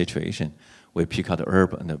patient situation, we pick out the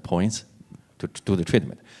herb and the points to do the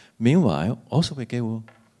treatment. Meanwhile, also we give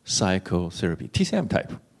psychotherapy, TCM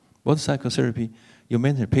type. What psychotherapy? You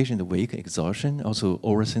mentioned patient weak, exhaustion, also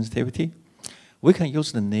oversensitivity. We can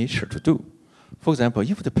use the nature to do. For example,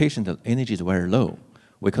 if the patient energy is very low,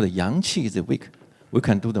 we call the yang qi is weak, we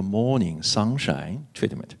can do the morning sunshine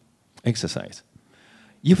treatment, exercise.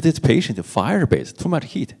 If this patient is fire-based, too much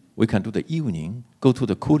heat, we can do the evening, go to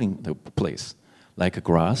the cooling place, like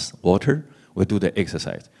grass, water, we do the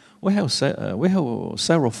exercise. We have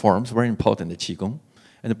several forms, very important, the qigong,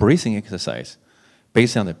 and the breathing exercise.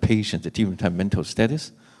 based on the patient's different mental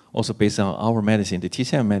status, also based on our medicine, the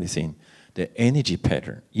TCM medicine, the energy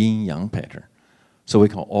pattern, yin-yang pattern. So we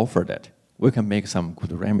can offer that. We can make some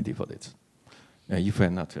good remedy for this. If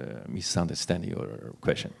I'm not misunderstanding your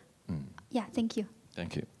question. Yeah, thank you.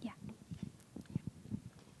 Thank you. Yeah.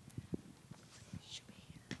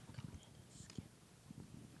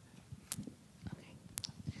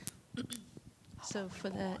 So for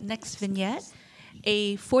the next vignette,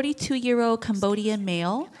 a 42-year-old Cambodian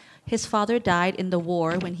male. His father died in the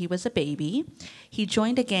war when he was a baby. He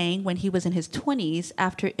joined a gang when he was in his 20s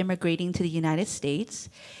after immigrating to the United States.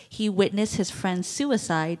 He witnessed his friend's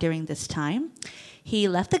suicide during this time. He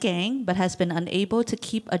left the gang, but has been unable to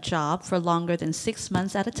keep a job for longer than 6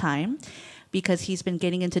 months at a time because he's been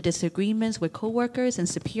getting into disagreements with coworkers and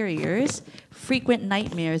superiors, frequent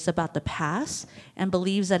nightmares about the past, and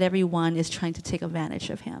believes that everyone is trying to take advantage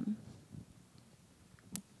of him.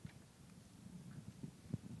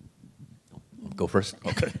 Go first?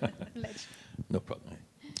 Okay. No problem.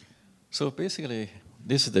 So basically,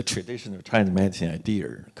 this is the traditional Chinese medicine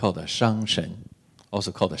idea called a shang shen,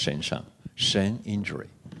 also called a shen shang, shen injury.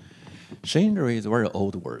 Shen injury is very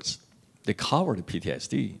old words. They covered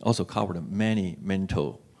PTSD, also covered many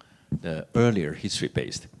mental, the earlier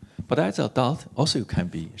history-based. But as an adult, also it can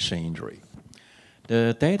be shen injury.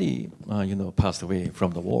 The daddy, passed away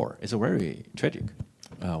from the war. It's a very tragic,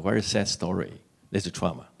 very sad story. There's a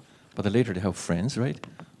trauma. But later they have friends, right?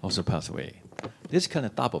 Also pass away. This kind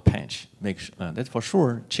of double punch makes that for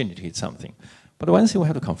sure changed something. But one thing we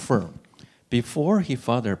have to confirm, before his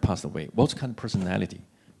father passed away, what kind of personality?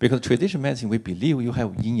 Because traditional medicine, we believe you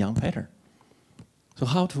have yin-yang pattern. So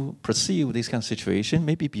how to perceive this kind of situation?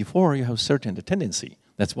 Maybe before you have certain tendency,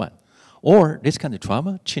 that's one. Or this kind of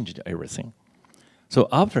trauma changed everything. So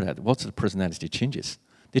after that, what's the personality changes?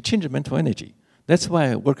 They change the mental energy. That's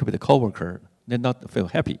why I work with a coworker, they not feel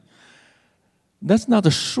happy. That's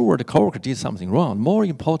not sure the coworker did something wrong. More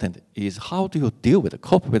important is how do you deal with it,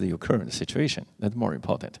 cope with your current situation. That's more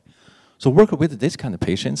important. So work with this kind of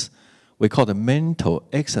patients, we call the mental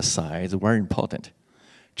exercise very important.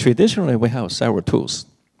 Traditionally, we have several tools.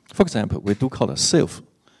 For example, we do call a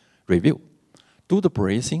self-review. Do the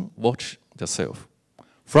breathing, watch the self.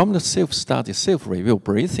 From the self-study, self-review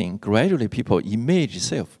breathing, gradually people image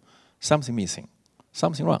self, something missing,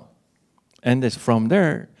 something wrong. And from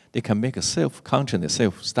there, they can make a self-conscious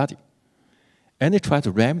self-study. And they try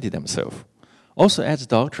to remedy themselves. Also, as a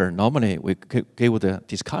doctor, normally we give the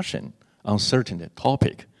discussion on certain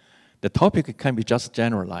topic. The topic can be just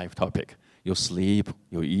general life topic. Your sleep,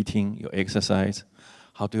 your eating, your exercise.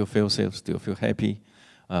 How do you feel safe? Do you feel happy?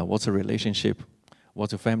 What's the relationship?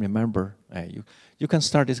 What's your family member? You can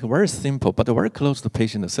start this very simple, but very close to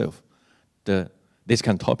patient itself. This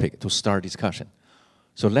kind of topic to start discussion.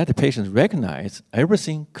 So let the patients recognize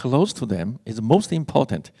everything close to them is most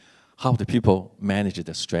important, how the people manage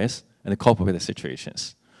the stress and cope with the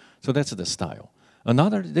situations. So that's the style.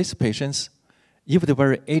 Another, these patients, if they're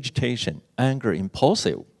very agitation, anger,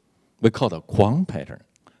 impulsive, we call it a Kuang pattern.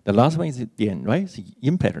 The last one is the Dian, right? It's the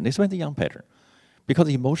Yin pattern. This one is the Yang pattern. Because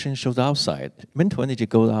emotion shows outside, mental energy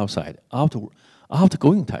goes outside,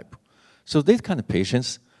 outgoing type. So these kind of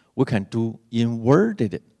patients, we can do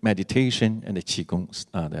inverted meditation and the Qigong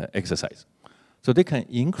the exercise. So they can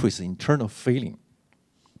increase internal feeling.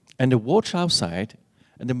 And watch outside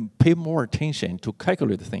and then pay more attention to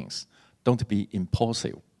calculate things. Don't be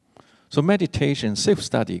impulsive. So meditation,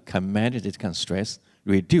 self-study can manage this kind of stress,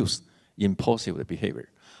 reduce impulsive behavior.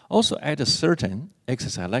 Also add a certain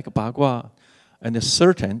exercise like Bagua and a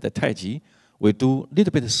certain, the Tai Chi, we do a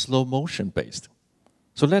little bit slow motion based.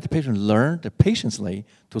 So let the patient learn the patiently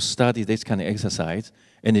to study this kind of exercise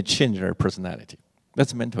and it change their personality.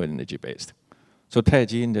 That's mental energy based. So Tai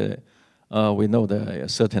Chi in the, we know the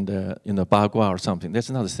certain Bagua or something. That's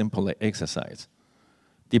not a simple exercise.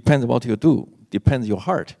 Depends what you do. Depends your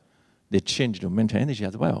heart. They change the mental energy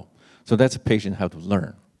as well. So that's a patient have to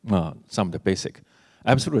learn some of the basic.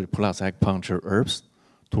 Absolutely plus acupuncture herbs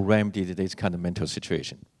to remedy this kind of mental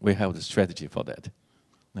situation. We have the strategy for that.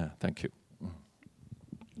 Thank you.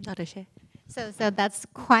 So that's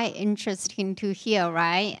quite interesting to hear,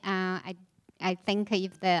 right? I think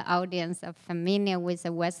if the audience are familiar with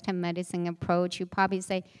the Western medicine approach, you probably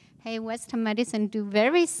say, hey, Western medicine do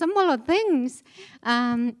very similar things.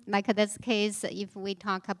 Like in this case, if we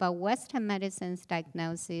talk about Western medicine's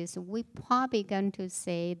diagnosis, we're probably going to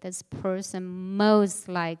say this person most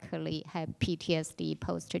likely had PTSD,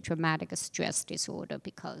 post-traumatic stress disorder,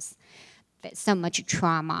 because that so much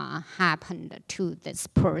trauma happened to this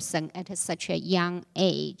person at such a young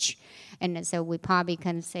age. And so we probably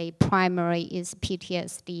can say primary is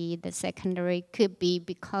PTSD. The secondary could be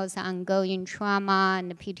because ongoing trauma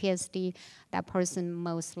and PTSD, that person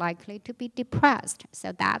most likely to be depressed.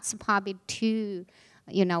 So that's probably two,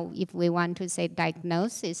 you know, if we want to say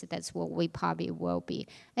diagnosis, that's what we probably will be.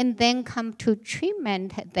 And then come to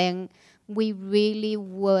treatment, then we really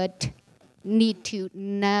would need to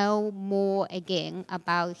know more again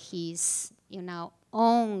about his, you know,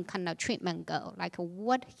 own kind of treatment goal, like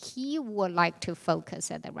what he would like to focus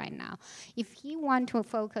at right now. If he want to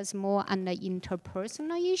focus more on the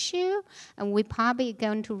interpersonal issue, and we probably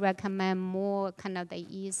going to recommend more kind of the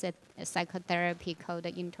easy psychotherapy called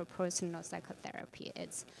the interpersonal psychotherapy.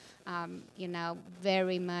 It's, you know,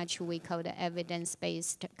 very much we call the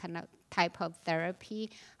evidence-based kind of type of therapy,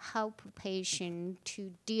 help patient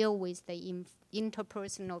to deal with the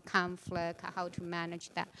interpersonal conflict, how to manage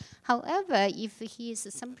that. However, if his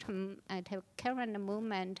symptom at a current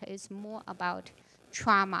moment is more about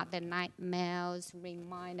trauma, the nightmares,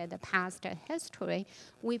 reminder the past history,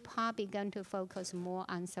 we probably going to focus more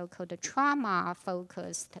on so-called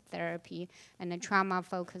trauma-focused therapy. And the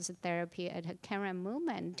trauma-focused therapy at the current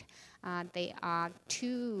moment, they are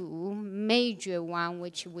two major ones,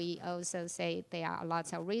 which we also say there are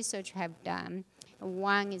lots of research have done.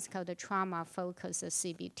 One is called the trauma-focused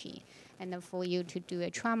CBT. And for you to do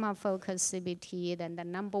a trauma-focused CBT, then the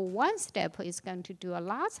number one step is going to do a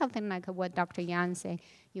lot of things like what Dr. Yang said.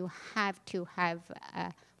 You have to have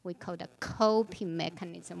we call the coping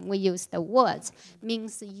mechanism. We use the words.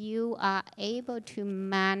 Means you are able to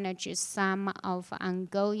manage some of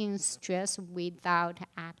ongoing stress without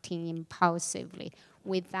acting impulsively,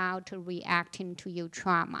 without reacting to your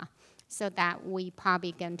trauma. So that we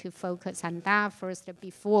probably going to focus on that first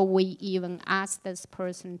before we even ask this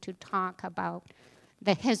person to talk about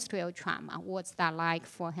the history of trauma. What's that like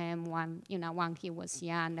for him when, you know, when he was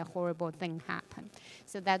young, the horrible thing happened.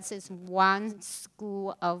 So that's is one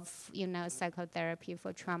school of, you know, psychotherapy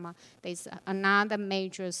for trauma. There's another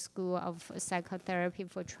major school of psychotherapy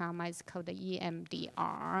for trauma is called the EMDR.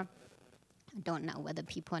 I don't know whether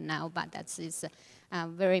people know, but that is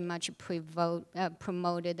very much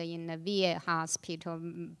promoted in the VA hospital.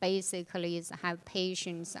 Basically, is have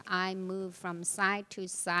patients, I move from side to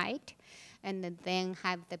side, and then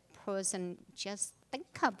have the person just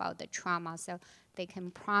think about the trauma so they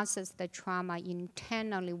can process the trauma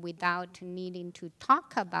internally without needing to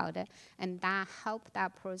talk about it, and that help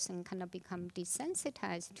that person kind of become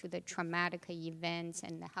desensitized to the traumatic events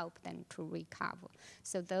and help them to recover.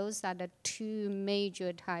 So those are the two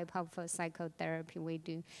major type of psychotherapy we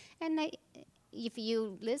do. And if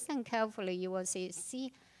you listen carefully, you will see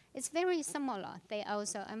it's very similar. They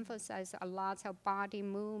also emphasize a lot of body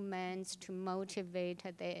movements to motivate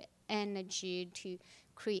the energy to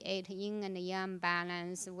create yin and yang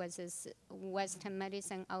balance, whereas Western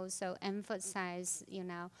medicine also emphasize, you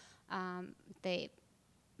know, the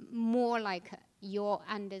more like your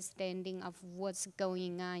understanding of what's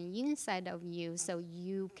going on inside of you so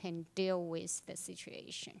you can deal with the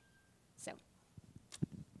situation. So.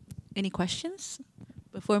 Any questions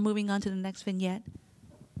before moving on to the next vignette?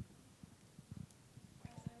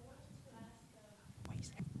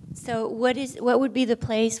 So what would be the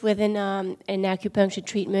place within an acupuncture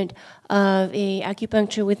treatment of a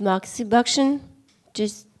acupuncture with moxibustion?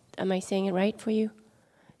 Just, am I saying it right for you?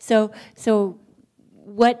 So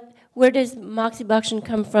where does moxibustion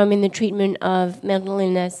come from in the treatment of mental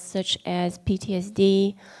illness such as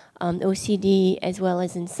PTSD, OCD, as well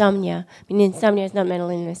as insomnia? I mean, insomnia is not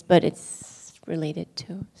mental illness, but it's related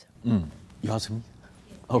to. So. You ask me?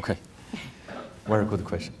 Okay. Very good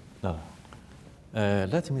question. No.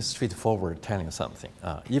 Let me straightforward tell you something.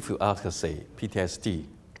 If you ask, say, PTSD,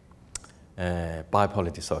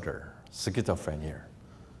 bipolar disorder, schizophrenia,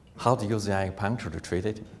 how to use the acupuncture to treat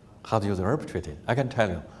it, how to use the herb to treat it, I can tell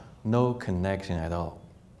you, no connection at all.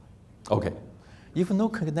 Okay. If no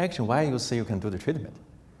connection, why you say you can do the treatment?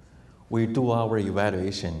 We do our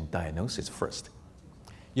evaluation diagnosis first.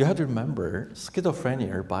 You have to remember,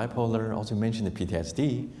 schizophrenia, bipolar, also mentioned the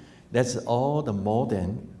PTSD, that's all the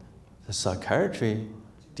modern psychiatry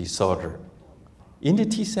disorder. In the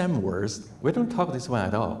TCM words, we don't talk this one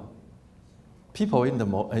at all. People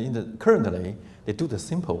currently, they do the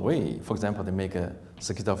simple way. For example, they make a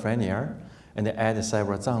schizophrenia and they add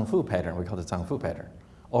several zangfu pattern. We call it zangfu pattern,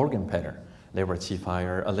 organ pattern, liver qi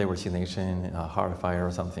fire, liver qi nation, heart fire,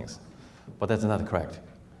 or some things. But that's not correct.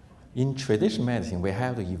 In traditional medicine, we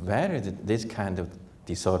have to evaluate this kind of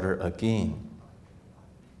disorder again.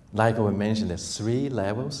 Like we mentioned, the 3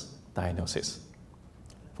 levels diagnosis.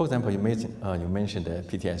 For example, you mentioned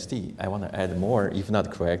PTSD. I want to add more, if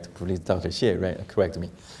not correct, please Dr. Xie correct me.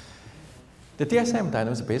 The DSM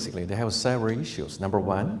diagnosis, basically, they have several issues. Number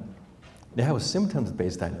one, they have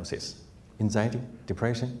symptoms-based diagnosis. Anxiety,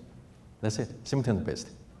 depression, that's it, symptoms-based.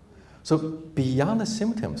 So beyond the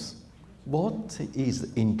symptoms, what is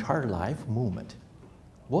the entire life movement?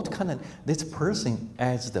 What kind of, this person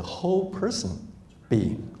as the whole person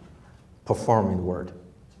being performing the world.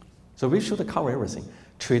 So we should cover everything.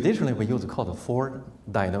 Traditionally, we used to call the 4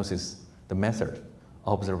 diagnosis, the method: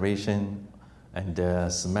 observation,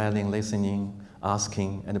 and smelling, listening,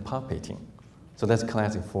 asking, and palpating. So that's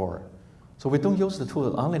classic 4. So we don't use the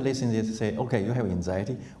tool only listening to say, okay, you have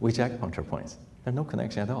anxiety, which acupuncture points? There's no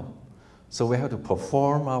connection at all. So we have to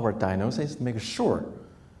perform our diagnosis to make sure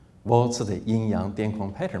what's the yin-yang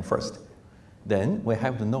dian-kuang pattern first. Then we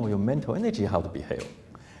have to know your mental energy, how to behave.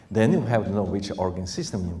 Then you have to know which organ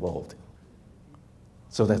system involved.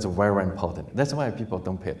 So that's very, very important. That's why people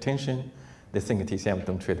don't pay attention. They think TCM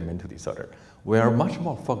don't treat mental disorder. We are much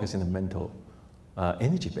more focused on the mental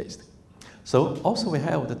energy-based. So also we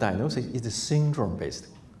have the diagnosis is syndrome-based.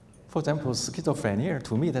 For example, schizophrenia,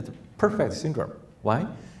 to me, that's a perfect syndrome. Why?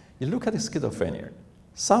 You look at the schizophrenia,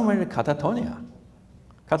 somewhere catatonia,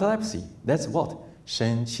 catalepsy, that's what?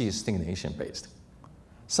 Shen-qi stagnation-based.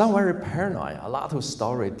 Somewhere paranoia, a lot of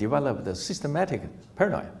story developed the systematic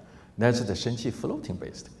paranoia. That's the Shen-qi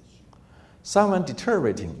floating-based. Someone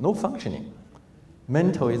deteriorating, no functioning.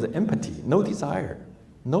 Mental is empty, no desire,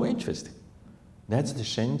 no interest. That's the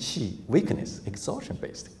Shen-qi weakness,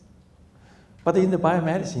 exhaustion-based. But in the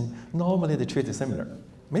biomedicine, normally they treat it similar.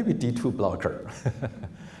 Maybe D2 blocker,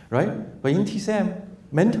 right? But in TCM,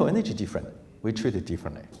 mental energy different. We treat it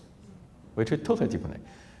differently. We treat totally differently.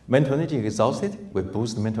 Mental energy exhausted, we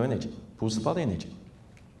boost mental energy, boost body energy.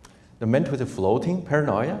 The mental is floating,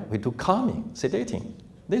 paranoia, we do calming, sedating.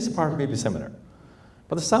 This part may be similar.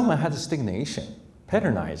 But someone has stagnation,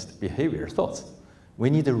 patternized behavior, thoughts. We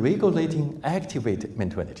need a regulating, activate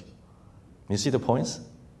mental energy. You see the points?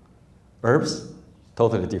 Herbs,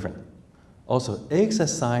 totally different. Also,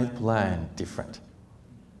 exercise plan, different.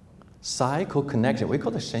 Cycle connection, we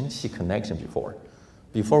call the Shen-qi connection before.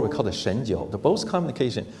 Before we call the Shen-jiu. The both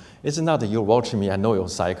communication is not that you're watching me, I know your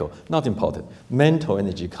cycle. Not important. Mental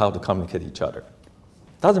energy, how to communicate each other.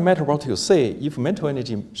 Doesn't matter what you say, if mental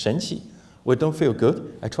energy, Shen-qi, we don't feel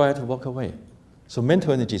good, I try to walk away. So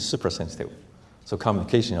mental energy is super sensitive. So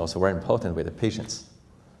communication is also very important with the patients.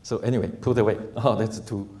 So anyway, put away. Oh, that's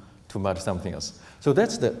too much something else. So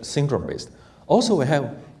that's the syndrome-based. Also, we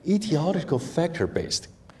have etiological factor-based.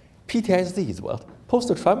 PTSD is what?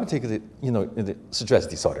 Post-traumatic stress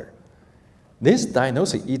disorder. This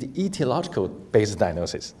diagnosis is etiological-based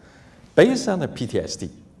diagnosis. Based on the PTSD,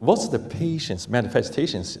 what's the patient's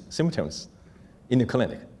manifestations, symptoms in the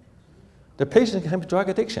clinic? The patient can be drug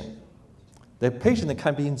addiction. The patient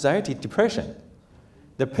can be anxiety, depression.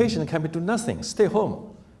 The patient can be do nothing, stay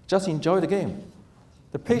home, just enjoy the game.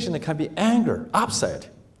 The patient can be anger, upset.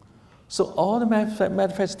 So all the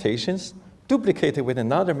manifestations duplicated with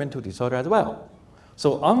another mental disorder as well.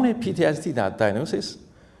 So only PTSD diagnosis,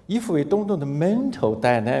 if we don't know the mental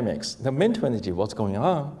dynamics, the mental energy, what's going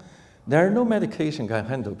on, there are no medication can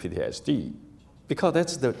handle PTSD because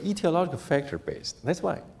that's the etiological factor based. That's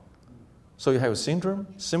why. So you have syndrome,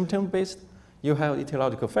 symptom based, you have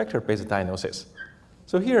etiological factor based diagnosis.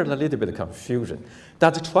 So here a little bit of confusion.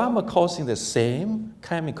 Does trauma causing the same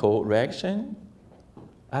chemical reaction?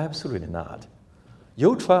 Absolutely not.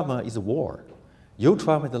 Your trauma is war. Your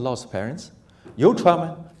trauma is the loss of parents. Your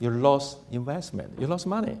trauma, you lost investment. You lost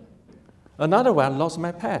money. Another one lost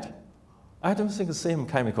my pet. I don't think the same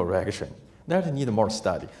chemical reaction. That need more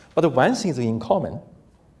study. But the one thing is in common.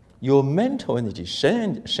 Your mental energy,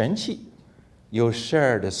 Shen-qi, you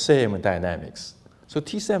share the same dynamics. So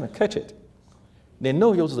TCM catch it. They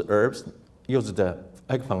know use the herbs, use the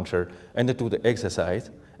acupuncture, and do the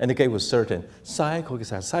exercise, and they give a certain cycle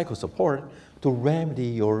support to remedy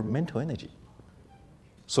your mental energy.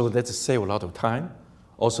 So that's save a lot of time.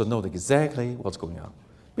 Also know exactly what's going on.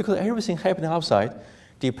 Because everything happening outside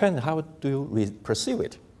depends on how do you perceive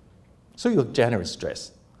it. So you generate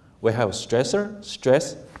stress. We have stressor,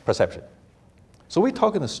 stress, perception. So we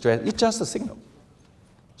talk in the stress, it's just a signal.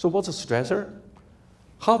 So what's a stressor?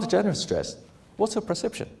 How to generate stress? What's the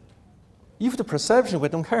perception? If the perception we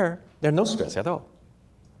don't care, there's no stress at all.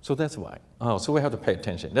 So that's why. Oh, so we have to pay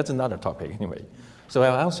attention. That's another topic anyway. So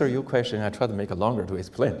I'll answer your question. I try to make it longer to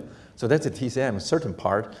explain. So that's the TCM. A certain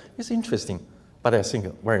part is interesting, but I think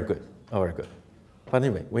very good. Oh, very good. But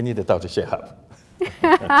anyway, we need Dr. Xie help.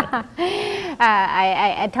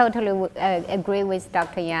 I totally agree with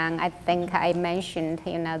Dr. Yang. I think I mentioned,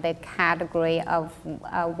 the category of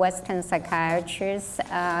Western psychiatrists'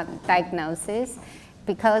 diagnosis,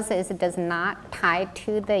 because it does not tie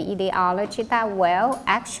to the ideology that well.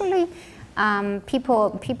 Actually,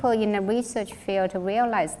 people in the research field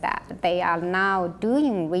realize that. They are now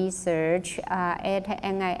doing research at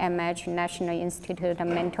NIMH, National Institute of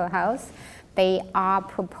Mental Health. They are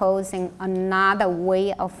proposing another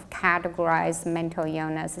way of categorize mental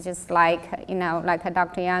illness, just like, like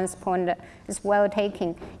Dr. Yang's point is well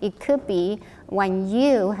taken. It could be when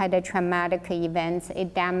you had a traumatic event,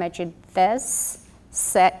 it damaged this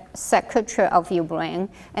circuitry of your brain,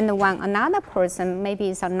 and when another person, maybe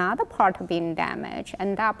it's another part being damaged,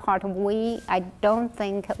 and that part I don't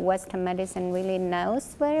think Western medicine really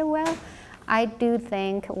knows very well. I do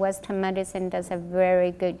think Western medicine does a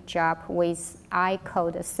very good job with, I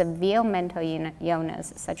call the severe mental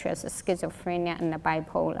illness, such as schizophrenia and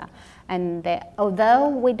bipolar. And although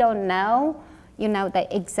we don't know, the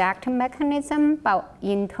exact mechanism, but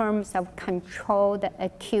in terms of controlled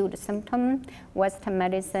acute symptom, Western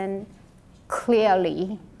medicine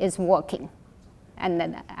clearly is working. And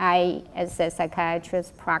then I, as a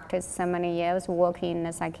psychiatrist, practiced so many years working in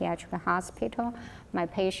a psychiatric hospital. My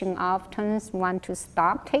patients often want to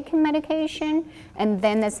stop taking medication, and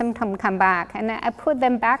then the symptom come back. And I put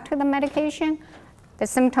them back to the medication, the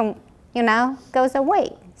symptom, goes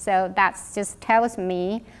away. So that just tells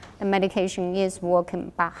me the medication is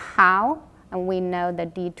working. But how? And we know the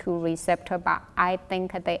D2 receptor, but I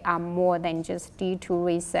think they are more than just D2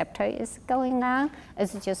 receptor is going on.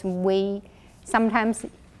 It's just sometimes,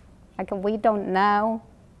 we don't know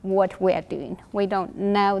what we are doing. We don't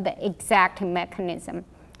know the exact mechanism,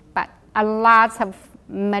 but a lot of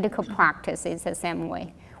medical practice is the same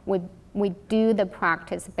way. We do the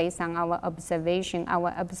practice based on our observation. Our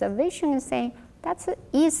observation is saying that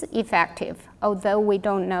is effective, although we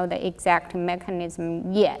don't know the exact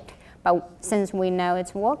mechanism yet. But since we know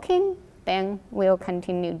it's working, then we'll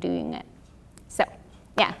continue doing it. So,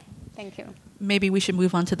 yeah, thank you. Maybe we should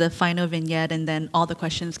move on to the final vignette, and then all the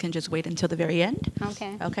questions can just wait until the very end.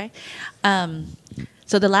 Okay. Okay.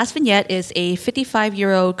 So the last vignette is a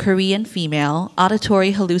 55-year-old Korean female,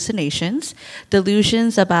 auditory hallucinations,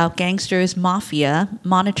 delusions about gangsters, mafia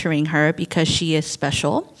monitoring her because she is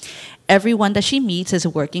special. Everyone that she meets is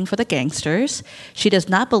working for the gangsters. She does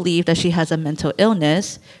not believe that she has a mental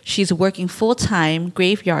illness. She's working full-time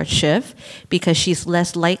graveyard shift because she's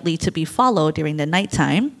less likely to be followed during the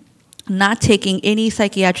nighttime. Not taking any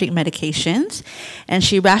psychiatric medications, and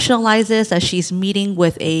she rationalizes that she's meeting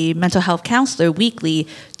with a mental health counselor weekly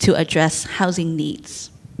to address housing needs.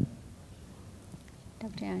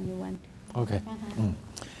 Dr. Yang, you want? Okay.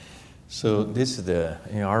 So this is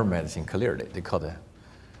in our medicine, clearly, they call the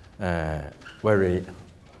very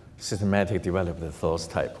systematic developed thoughts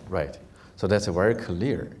type, right? So that's very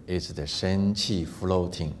clear. It's the Shen Qi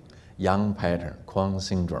floating, yang pattern, Kuang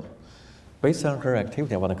syndrome. Based on her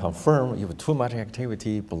activity, I want to confirm if too much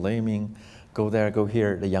activity, blaming, go there, go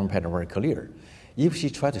here, the yang pattern very clear. If she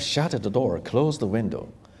tries to shut the door, close the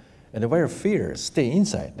window, and the very fear stay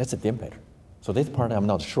inside, that's a dim pattern. So this part I'm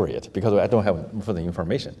not sure yet because I don't have further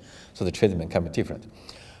information. So the treatment can be different.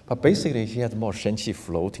 But basically, she has more Shen Qi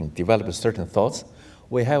floating, develop certain thoughts.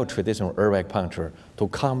 We have traditional herb acupuncture to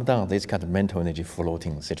calm down this kind of mental energy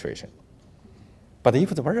floating situation. But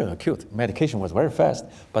if it's very acute, medication was very fast,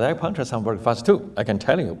 but acupuncture sounds very fast too, I can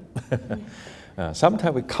tell you.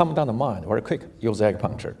 Sometimes we calm down the mind very quick, use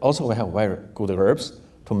acupuncture. Also, we have very good herbs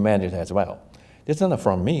to manage it as well. This is not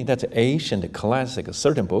from me, that's an ancient classic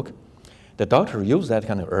certain book. The doctor used that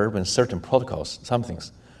kind of herb in certain protocols, some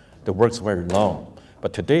things that works very long.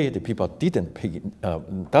 But today, the people doesn't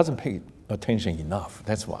pay attention enough,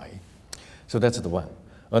 that's why. So that's the one.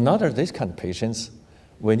 Another, this kind of patients,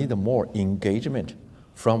 we need more engagement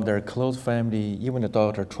from their close family, even the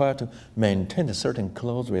doctor try to maintain a certain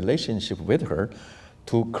close relationship with her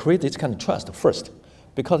to create this kind of trust first.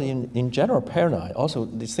 Because in general paranoid, also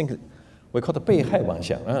this thing, we call the 被害妄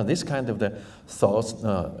想, this kind of the thoughts,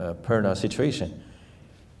 paranoid situation,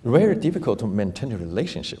 very difficult to maintain a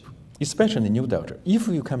relationship, especially the new doctor. If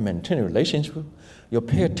you can maintain a relationship, you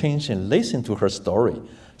pay attention, listen to her story,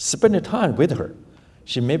 spend time with her,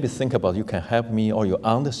 she maybe think about you can help me or you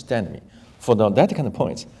understand me. For that kind of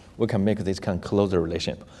points, we can make this kind of closer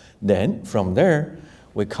relationship. Then from there,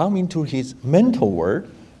 we come into his mental world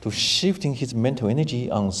to shifting his mental energy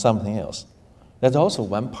on something else. That's also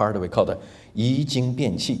one part we call the 移精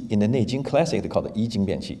变气. In the Neijing classic, they call it 移精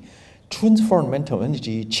变气. Transform mental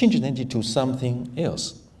energy, change the energy to something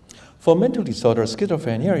else. For mental disorder,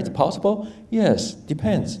 schizophrenia, is it possible? Yes,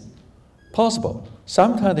 depends. Possible.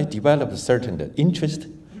 Sometimes they develop a certain interest,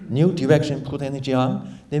 new direction, put energy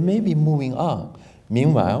on, they may be moving on.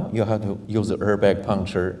 Meanwhile, you have to use the airbag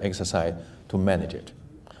puncture exercise to manage it.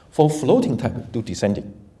 For floating type, do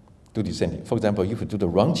descending. Do descending. For example, if you do the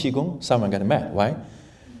wrong Qigong, someone get mad. Why?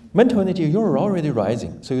 Mental energy, you're already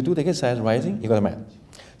rising. So you do the exercise rising, you got mad.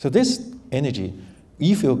 So this energy,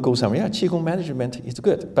 if you go somewhere, yeah, Qigong management is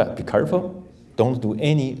good, but be careful. Don't do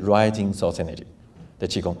any rising source energy, the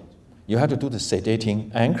Qigong. You have to do the sedating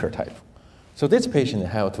anchor type. So this patient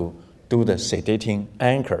have to do the sedating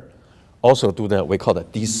anchor. Also do the, we call the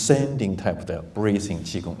descending type of the breathing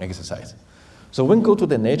Qigong exercise. So when we go to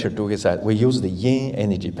the nature do exercise, we use the yin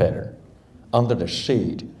energy pattern under the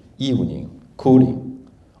shade, evening, cooling,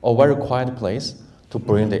 or very quiet place to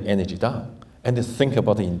bring the energy down and to think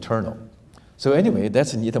about the internal. So anyway,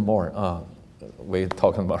 that's need more, we're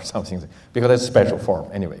talking about something, because that's special form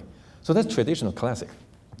anyway. So that's traditional classic,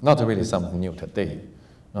 not really something new today.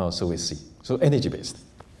 So we see. So energy-based,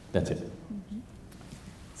 that's it.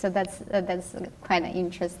 So that's quite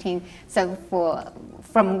interesting. So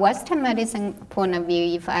from Western medicine point of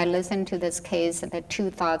view, if I listen to this case, the two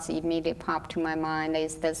thoughts immediately pop to my mind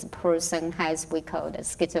is this person has, we call the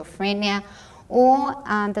schizophrenia, or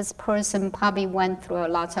this person probably went through a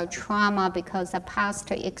lot of trauma because the past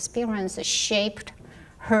experience shaped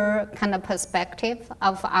her kind of perspective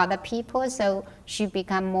of other people, so she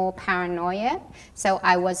become more paranoid. So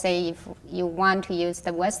I would say if you want to use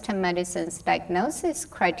the Western medicine's diagnosis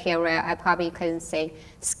criteria, I probably can say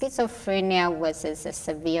schizophrenia versus a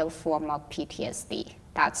severe form of PTSD.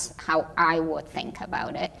 That's how I would think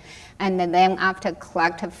about it. And then after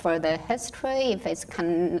collecting further history, if it's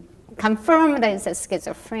confirmed that it's a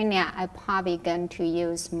schizophrenia, I'm probably going to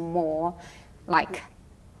use more like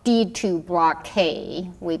D2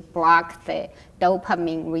 blockade. We block the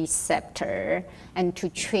dopamine receptor and to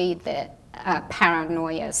treat the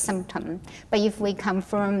paranoia symptom. But if we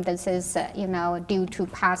confirm this is, due to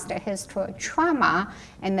past history of trauma,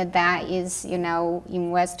 and that is, in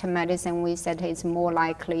Western medicine, we said it's more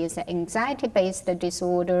likely it's an anxiety-based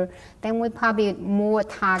disorder, then we probably more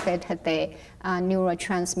target the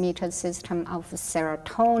neurotransmitter system of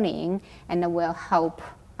serotonin, and it will help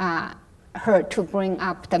her to bring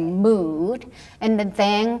up the mood. And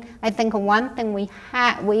then I think one thing we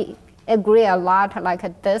agree a lot,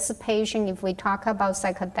 like this patient, if we talk about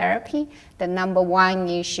psychotherapy, the number one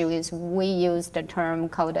issue is we use the term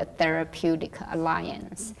called a therapeutic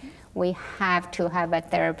alliance. We have to have a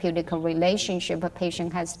therapeutic relationship. A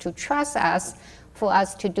patient has to trust us for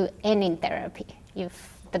us to do any therapy.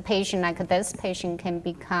 If the patient, like this patient, can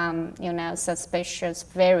become, suspicious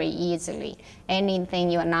very easily. Anything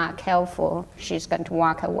you're not careful, she's going to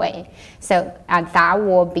walk away. So that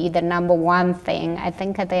will be the number one thing. I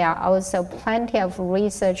think there are also plenty of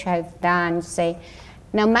research I've done say,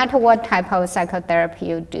 no matter what type of psychotherapy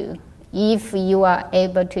you do, if you are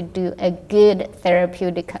able to do a good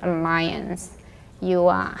therapeutic alliance, you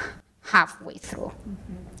are halfway through.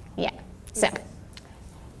 Yeah, so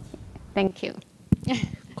thank you.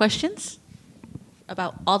 Questions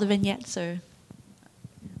about all the vignettes or?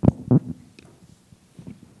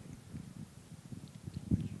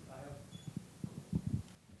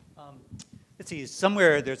 Let's see,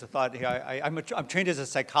 somewhere there's a thought here. I'm trained as a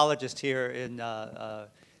psychologist here in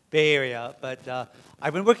Bay Area, but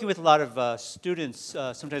I've been working with a lot of students,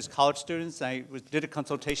 sometimes college students. I did a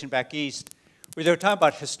consultation back east where they were talking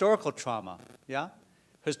about historical trauma, yeah?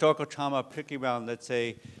 Historical trauma, particularly around, let's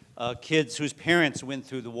say, kids whose parents went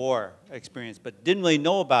through the war experience, but didn't really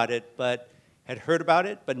know about it, but had heard about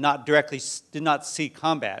it, but not directly, did not see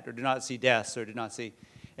combat, or did not see deaths, or did not see,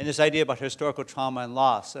 and this idea about historical trauma and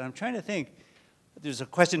loss. And I'm trying to think, there's a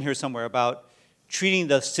question here somewhere about treating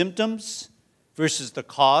the symptoms versus the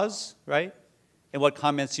cause, right? And what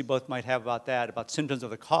comments you both might have about that, about symptoms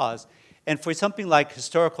of the cause. And for something like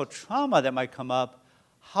historical trauma that might come up,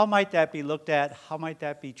 how might that be looked at? How might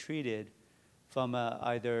that be treated from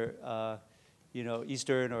either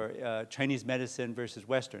Eastern or Chinese medicine versus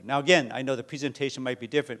Western? Now again, I know the presentation might be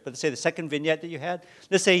different, but let's say the second vignette that you had,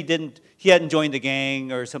 let's say he hadn't joined the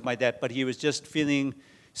gang or something like that, but he was just feeling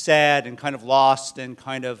sad and kind of lost and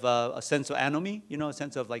kind of a sense of anomie, a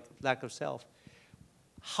sense of like lack of self.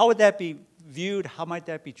 How would that be viewed? How might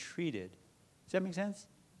that be treated? Does that make sense?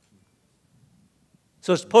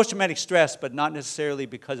 So it's post-traumatic stress, but not necessarily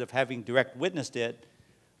because of having direct witnessed it,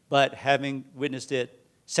 but having witnessed it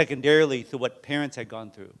secondarily through what parents had gone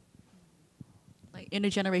through. Like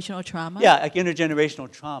intergenerational trauma? Yeah, like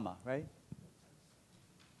intergenerational trauma, right?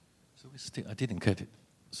 So I didn't get it.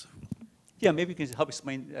 So. Yeah, maybe you can help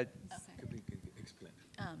explain. Explain.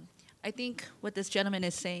 I think what this gentleman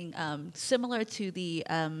is saying, similar to the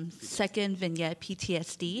second vignette,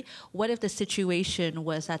 PTSD, what if the situation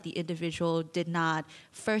was that the individual did not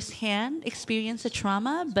firsthand experience the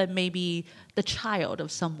trauma, but maybe the child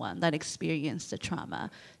of someone that experienced the trauma?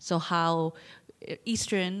 So how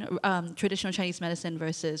Eastern, traditional Chinese medicine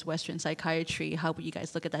versus Western psychiatry, how would you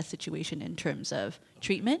guys look at that situation in terms of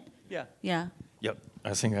treatment? Yeah. Yeah. Yep,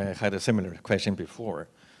 I think I had a similar question before.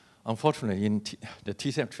 Unfortunately, in the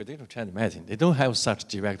TCM traditional Chinese medicine, they don't have such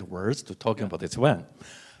direct words to talk about this one.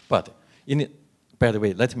 But by the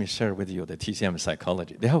way, let me share with you the TCM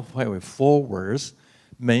psychology. They have 4 words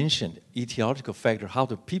mentioned etiological factor, how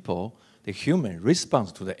the people, the human,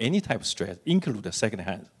 responds to any type of stress, include the second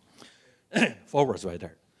hand. 4 words right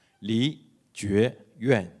there. 离, 绝,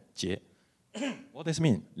 怨, 结. What does it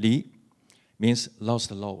mean? 离 means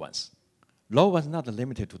lost loved ones. Love was not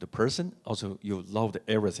limited to the person, also you loved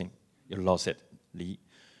everything, you lost it. 离.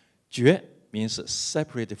 绝 means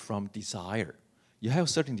separated from desire. You have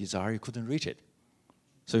certain desire, you couldn't reach it.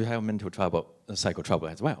 So you have mental trouble, psycho trouble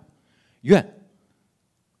as well. 怨,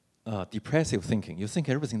 depressive thinking, you think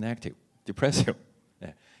everything negative, depressive.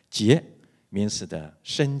 结 means the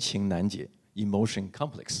深情难解, emotion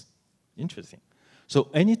complex. Interesting. So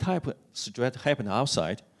any type of stress happen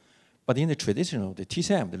outside, but in the traditional, the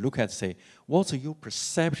TCM, they look at, say, what's your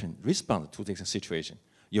perception, response to this situation?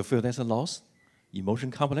 You feel there's a loss, emotion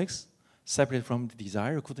complex, separate from the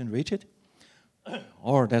desire, couldn't reach it?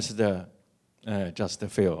 Or that's the, just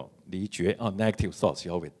feel the negative thoughts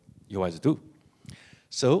you always do.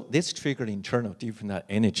 So this triggered internal different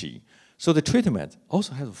energy. So the treatment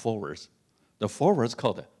also has 4 words. The 4 words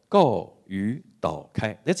called 告与导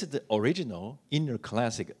开. That's the original, inner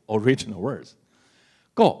classic, original words.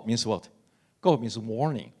 告 means what? 告 means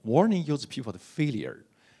warning. Warning uses people to failure.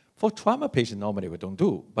 For trauma patients, normally we don't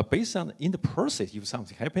do. But based on, in the process, if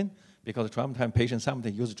something happens, because the trauma time patient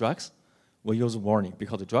sometimes use drugs, we use warning.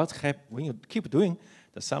 Because the drugs have, when you keep doing,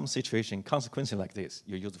 there's some situation, consequences like this.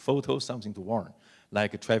 You use photos, something to warn.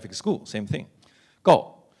 Like a traffic school, same thing.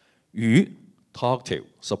 告, 与, talkative,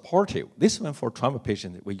 supportive. This one for trauma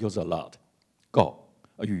patients, we use a lot. 告,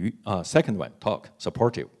 与, second one, talk,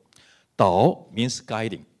 supportive. 导 means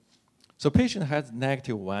guiding. So patient has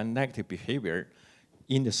negative behavior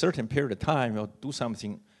in a certain period of time or do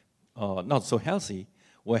something not so healthy,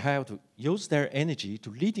 we have to use their energy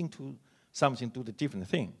to leading to something, do the different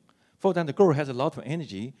thing. For example, the girl has a lot of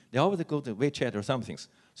energy, they always go to WeChat or something.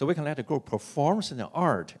 So we can let the girl perform some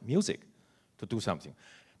art, music, to do something.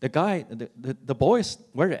 The guy, the boy is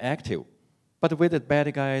very active, but with the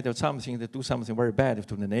bad guy, there's something, they do something very bad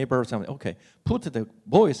to the neighbor or something. Okay, put the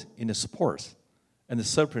boys in the sports and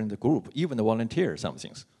separate the group, even the volunteer some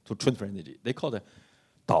things to transfer energy. They call it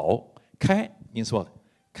导. 开 means what?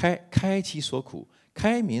 开其所苦.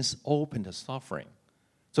 开 means open the suffering.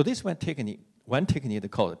 So this one technique they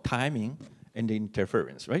call it timing and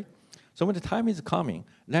interference, right? So when the time is coming,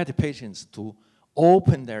 let the patients to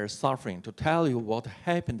open their suffering to tell you what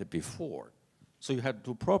happened before. So you have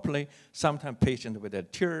to properly, sometimes patient with a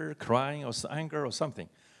tear, crying, or anger, or something,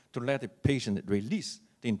 to let the patient release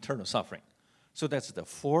the internal suffering. So that's the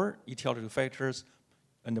 4 etiological factors,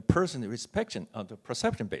 and the person inspection of the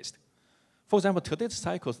perception-based. For example, today's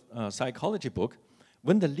psychology book,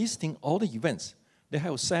 when they're listing all the events, they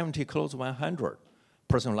have 70 close to 100.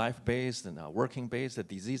 Personal life-based, and working-based,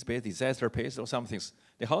 disease-based, disaster-based, or some things.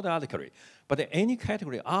 They hold the other category. But any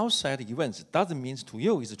category outside events doesn't mean to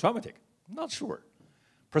you is traumatic. Not sure.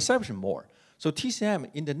 Perception more. So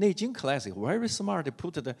TCM in the Neijing classic, very smart, they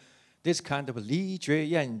put this kind of 离觉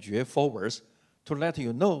厌觉 forwards to let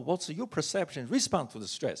you know what's your perception response to the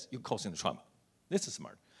stress you're causing the trauma. This is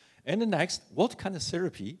smart. And the next, what kind of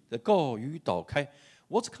therapy, the 告与导开,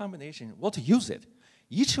 what combination, what to use it.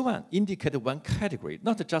 Each one indicated one category,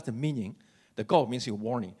 not just the meaning. The 告 means you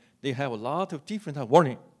warning. They have a lot of different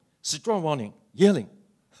warning, strong warning, yelling,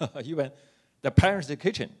 even the parents'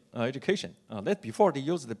 education. That before they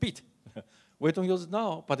use the beat. We don't use it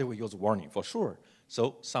now, but they will use warning for sure.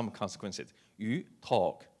 So some consequences. You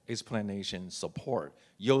talk, explanation, support,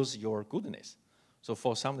 use your goodness. So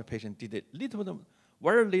for some of the patients did it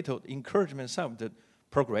very little encouragement, some of the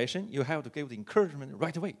progression, you have to give the encouragement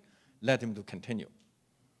right away. Let them to continue.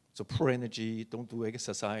 So poor energy, don't do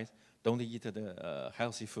exercise, don't eat the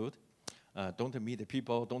healthy food, don't meet the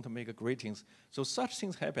people, don't make greetings. So such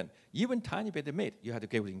things happen. Even tiny bit they made, you have to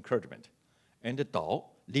give the encouragement. And the Dao,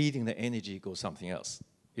 leading the energy, goes something else.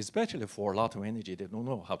 Especially for a lot of energy they don't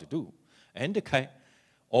know how to do. And the Kai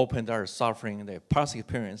open their suffering, their past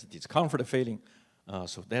experience, discomfort feeling.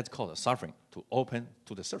 So that's called a suffering, to open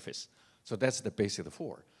to the surface. So that's the basic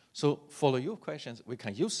 4. So for your questions, we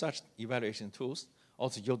can use such evaluation tools,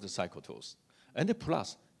 also use the cycle tools. And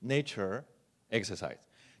plus nature exercise.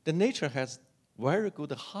 The nature has very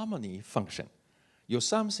good harmony function. You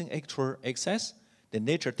something extra excess, the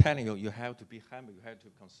nature telling you have to be humble, you have to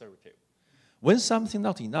be conservative. When something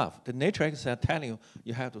not enough, the nature exercise telling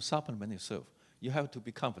you have to supplement yourself. You have to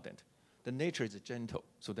be confident. The nature is gentle,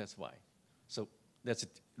 so that's why. So that's a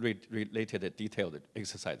related, detailed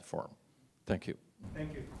exercise form. Thank you.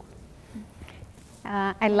 Thank you.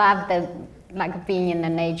 I love the being in the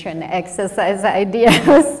nature and the exercise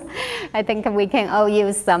ideas. I think we can all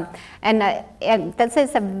use some. And this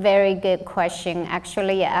is a very good question.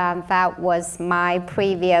 Actually, that was my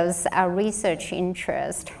previous research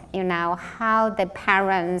interest. How the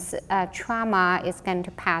parents' trauma is going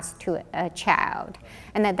to pass to a child.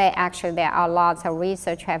 And that there are lots of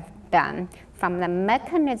research have done. From the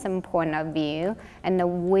mechanism point of view,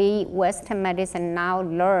 and we Western medicine now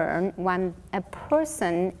learn when a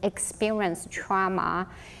person experiences trauma,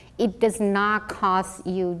 it does not cause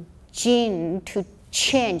your gene to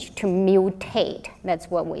change, to mutate.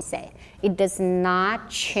 That's what we say. It does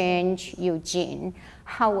not change your gene.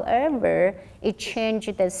 However, it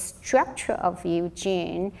changes the structure of your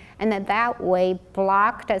gene, and that way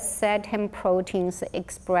block the certain proteins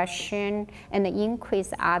expression and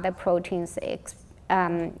increase other proteins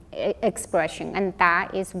expression, and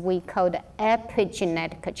that is we call the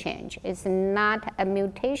epigenetic change. It's not a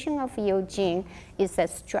mutation of your gene, it's a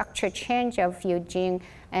structure change of your gene,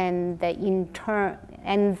 and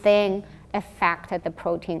then affect the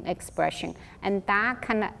protein expression. And that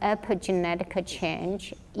kind of epigenetic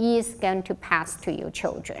change is going to pass to your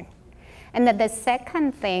children. And the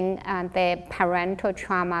second thing, the parental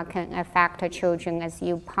trauma can affect children, as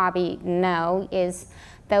you probably know, is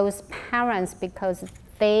those parents, because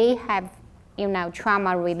they have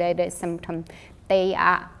trauma-related symptoms, they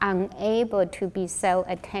are unable to be so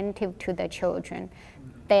attentive to the children.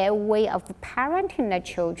 Their way of parenting the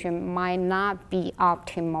children might not be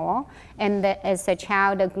optimal. And as a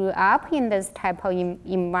child grew up in this type of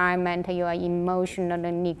environment, you are emotionally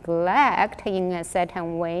neglected in a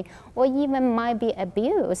certain way, or even might be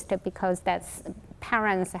abused because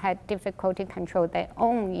parents had difficulty control their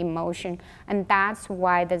own emotion. And that's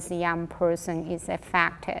why this young person is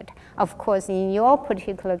affected. Of course, in your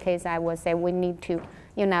particular case, I would say we need to,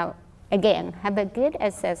 again, have a good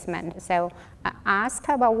assessment. So ask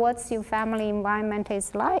about what's your family environment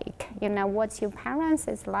is like, what's your parents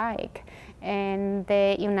is like, and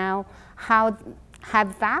how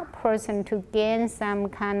have that person to gain some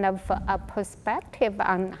kind of a perspective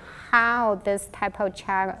on how this type of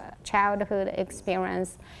childhood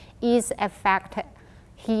experience is affected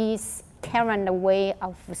his current way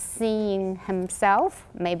of seeing himself.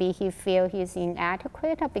 Maybe he feels he's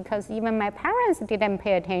inadequate because even my parents didn't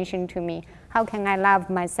pay attention to me. How can I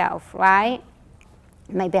love myself, right?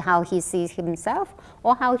 Maybe how he sees himself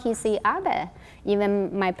or how he sees others.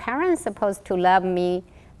 Even my parents supposed to love me,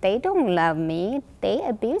 they don't love me, they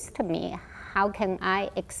abused me. How can I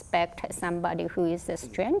expect somebody who is a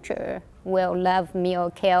stranger will love me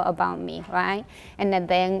or care about me, right? And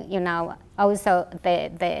then, also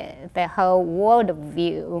the whole world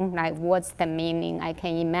view, like what's the meaning? I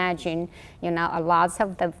can imagine, a lot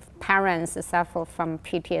of the parents suffer from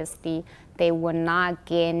PTSD. They will not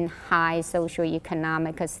gain high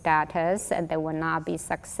socioeconomic status, and they will not be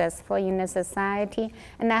successful in the society.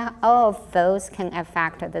 And all of those can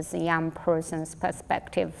affect this young person's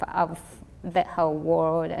perspective of the whole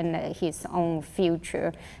world and his own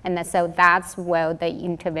future. And so that's where the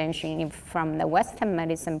intervention from the Western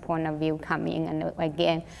medicine point of view come in. And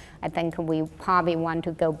again, I think we probably want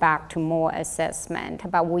to go back to more assessment,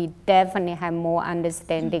 but we definitely have more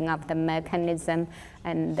understanding of the mechanism.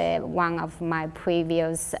 And one of my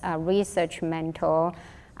previous research mentor,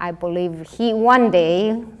 I believe he one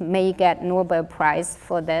day may get Nobel Prize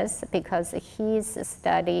for this, because his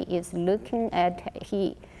study is looking at,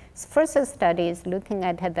 his first study is looking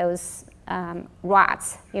at those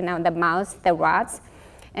rats, the mouse, the rats.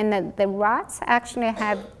 And the rats actually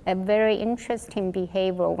have a very interesting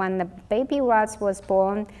behavior. When the baby rats was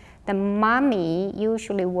born, the mommy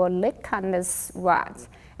usually will lick on this rats.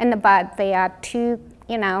 But they are two,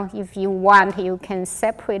 if you want, you can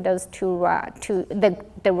separate those two rats,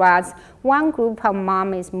 the rats. One group of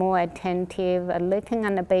mom is more attentive, licking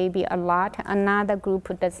on the baby a lot. Another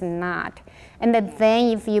group does not. And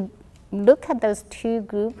then if you look at those two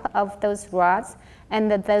groups of those rats, and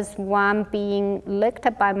there's one being licked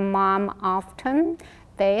by mom often,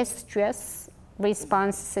 their stress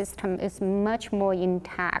response system is much more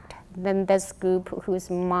intact than this group whose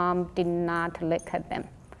mom did not lick at them.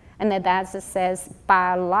 And that says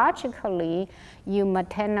biologically, your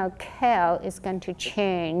maternal care is going to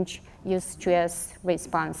change your stress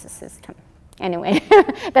response system. Anyway,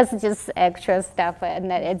 that's just extra stuff,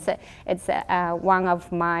 and it's one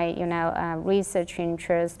of my research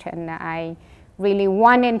interests, and I really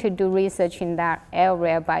wanted to do research in that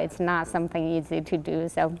area, but it's not something easy to do.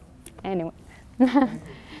 So, anyway.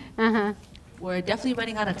 We're definitely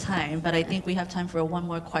running out of time, but I think we have time for one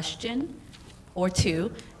more question or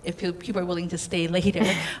two, if people are willing to stay later.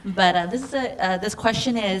 But this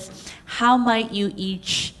question is, how might you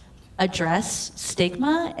each address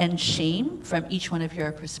stigma and shame from each one of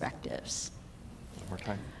your perspectives? One more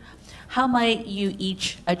time. How might you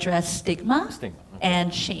each address stigma, okay.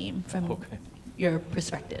 and shame from your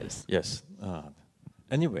perspectives? Yes.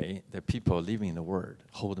 Anyway, the people living in the world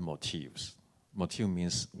hold motives. Motive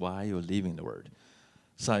means why you're living the world.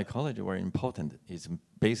 Psychology, very important, is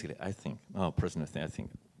basically, I think, personal thing, I think,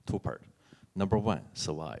 two parts. Number one,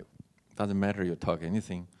 survive. Doesn't matter you talk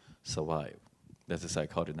anything, survive. That's the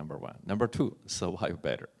psychology number one. Number two, survive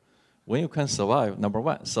better. When you can survive, number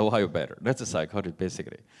one, survive better. That's the psychology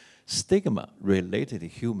basically. Stigma related to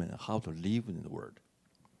human, how to live in the world.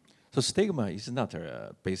 So stigma is not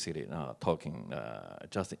basically talking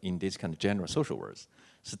just in this kind of general social words.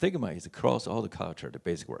 Stigma is across all the culture, the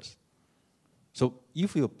basic words. So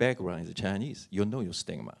if your background is Chinese, you know your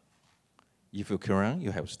stigma. If you're Korean,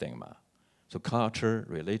 you have stigma. So culture,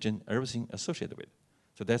 religion, everything associated with it.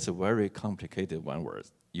 So that's a very complicated one word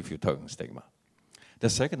if you're talking stigma. The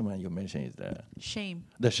second one you mentioned is the shame.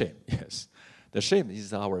 The shame, yes. The shame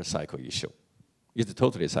is our psycho issue. It's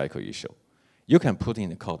totally a psycho issue. You can put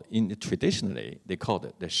in the code. Traditionally, they call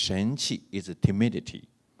it the shen qi is timidity,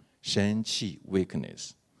 shen qi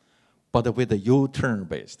weakness. But with the U-turn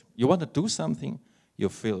based, you want to do something, you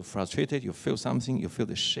feel frustrated, you feel something, you feel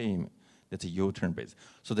the shame. That's a U-turn based.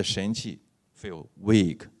 So the shen qi feel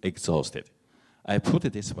weak, exhausted. I put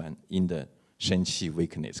this one in the shen qi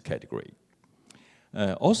weakness category.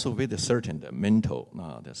 Also with a certain mental,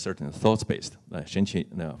 the certain thoughts based, shen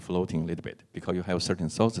qi floating a little bit because you have certain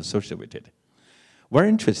thoughts associated with it. Very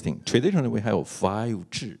interesting. Traditionally, we have 5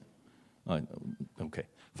 zhi.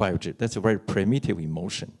 5 zhi. That's a very primitive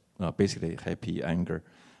emotion. Basically, happy, anger,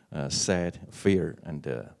 sad, fear, and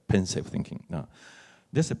pensive thinking.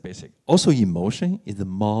 That's a basic. Also, emotion is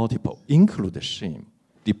multiple, include the shame.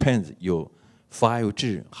 Depends your 5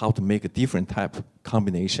 zhi, how to make a different type of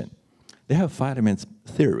combination. They have 5 elements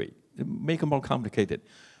theory. They make it more complicated.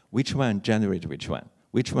 Which one generates which one?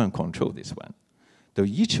 Which one controls this one? So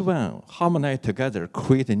each one harmonize together,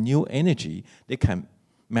 create a new energy. They can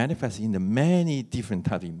manifest in the many different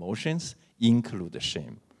types of emotions, include the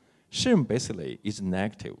shame. Shame basically is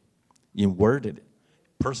negative, inverted,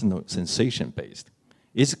 personal sensation-based.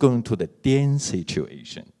 It's going to the dian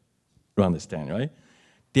situation. You understand, right?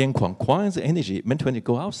 Dian Kuang. Kuang is energy, mental energy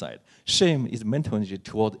go outside. Shame is mental energy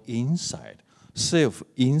toward inside,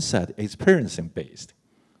 self-inside experiencing based.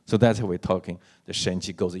 So that's how we're talking. The shen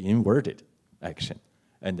qi goes inverted action,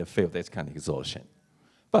 and they feel this kind of exhaustion.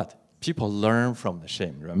 But people learn from the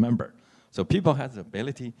shame, remember. So people have the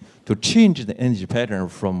ability to change the energy pattern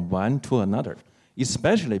from one to another,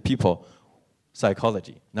 especially people,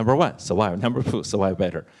 psychology. Number one, survive. Number two, survive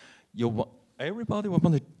better. Everybody will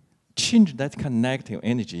want to change that kind of negative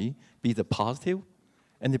energy, be the positive,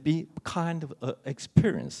 and be kind of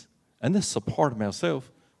experience, and then support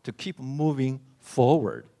myself to keep moving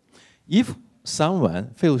forward. If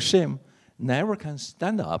someone feels shame, never can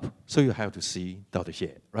stand up, so you have to see Dr.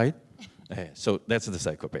 Xie, right? So that's the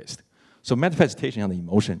psycho-based. So manifestation on the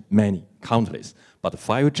emotion, many, countless, but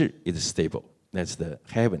 5G is stable. That's the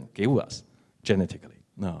heaven gave us genetically.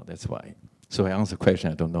 No, that's why. So I answer the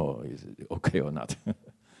question, I don't know, is it okay or not?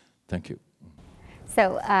 Thank you.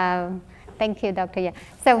 So thank you, Dr. Yang.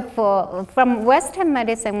 So from Western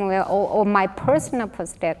medicine or my personal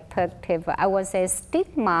perspective, I would say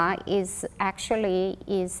stigma is actually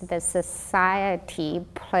the society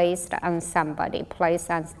placed on somebody, placed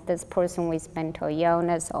on this person with mental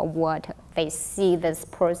illness, or what they see this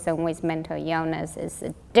person with mental illness is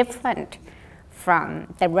different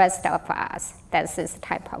from the rest of us. That's this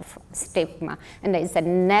type of stigma. And it's a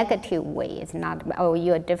negative way. It's not, oh,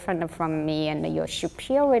 you're different from me and you're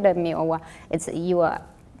superior to me, or it's you are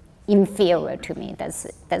inferior to me.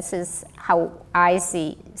 This is how I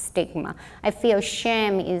see stigma. I feel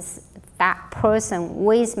shame is that person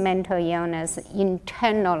with mental illness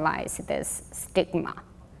internalize this stigma.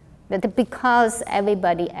 But because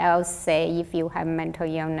everybody else say if you have mental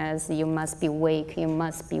illness, you must be weak, you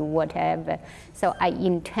must be whatever. So I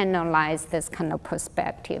internalize this kind of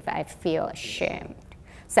perspective. I feel ashamed.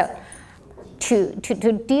 So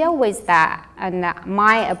to deal with that, and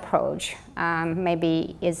my approach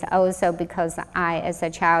maybe is also because as a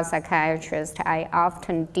child psychiatrist, I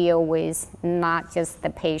often deal with not just the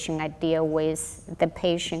patient, I deal with the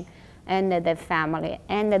patient and the family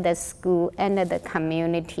and the school and the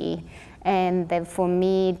community. And for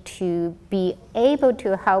me to be able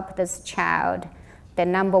to help this child, the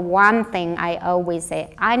number one thing I always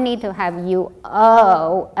say, I need to have you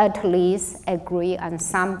all at least agree on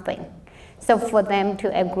something. So for them to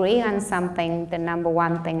agree on something, the number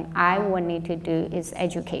one thing I will need to do is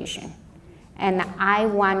education. And I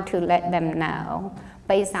want to let them know,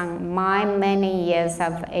 based on my many years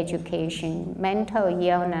of education, mental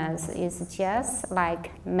illness is just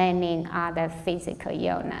like many other physical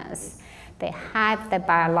illness. They have the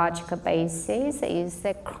biological basis, it's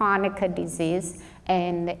a chronic disease,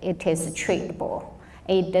 and it is treatable.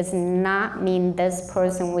 It does not mean this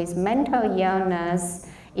person with mental illness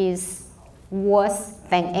is worse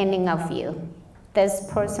than any of you. This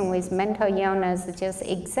person with mental illness is just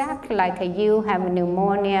exactly like you have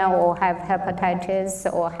pneumonia or have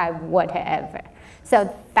hepatitis or have whatever.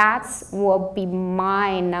 So that's will be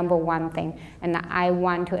my number one thing. And I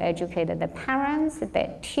want to educate the parents,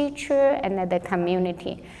 the teacher, and the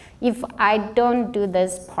community. If I don't do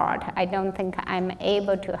this part, I don't think I'm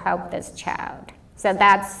able to help this child. So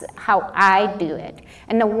that's how I do it.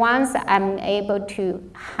 And once I'm able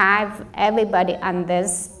to have everybody on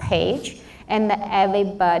this page, and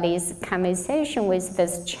everybody's conversation with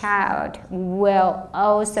this child will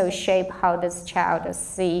also shape how this child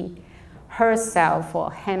sees herself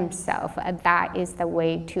or himself. And that is the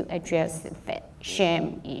way to address the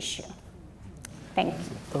shame issue. Thank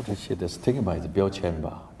you. 这写的 stigma 是标签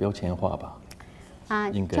吧，标签化吧，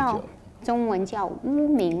应该叫。中文叫污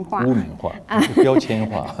名化，污名化，是标签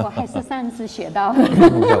化。我还是上次学到。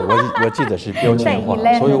我记得是标签化，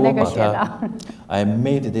所以我把它 I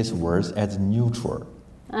made these words as neutral,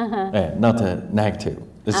 not negative.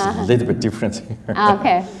 It's a little bit different here.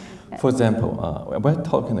 Okay. For example, we're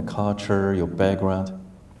talking the culture, your background.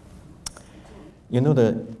 You know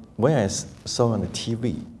when I saw on the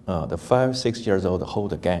TV, the 5-6 years old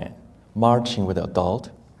hold a gun, marching with the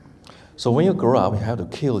adult. So when you grow up, you have to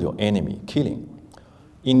kill your enemy, killing.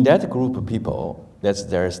 In that group of people, that's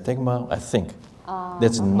their stigma, I think.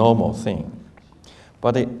 That's a normal thing.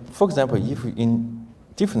 But for example, if in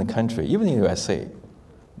different country, even in the USA,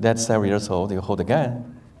 that's 7 years old, you hold a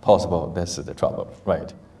gun, possible, that's the trouble,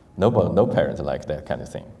 right? No parents like that kind of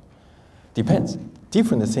thing. Depends,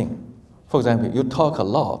 different thing. For example, you talk a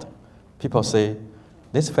lot, people say,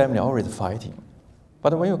 this family always fighting.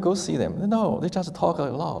 But when you go see them, no, they just talk a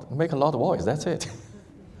lot, make a lot of voice, that's it.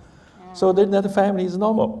 So then that family is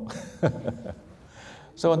normal.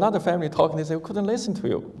 So another family talking, they say, we couldn't listen to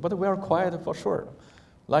you, but we are quiet for sure.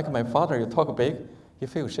 Like my father, you talk big, he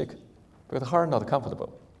feels sick, because heart not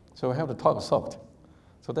comfortable. So we have to talk soft.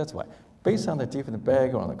 So that's why. Based on the different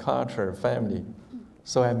background, culture, family,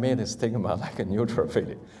 so I made a stigma like a neutral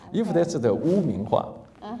feeling. If that's the 污名化,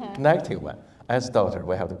 negative one, as doctor,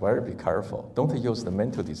 we have to be careful. Don't use the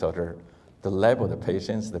mental disorder, the level of the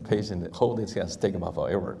patient hold this stigma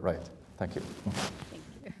forever, right? Thank you.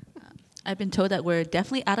 I've been told that we're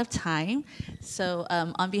definitely out of time. So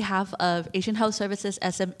on behalf of Asian Health Services,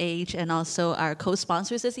 SMH, and also our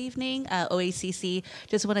co-sponsors this evening, OACC,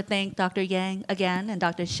 just want to thank Dr. Yang again and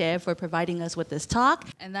Dr. Xie for providing us with this talk.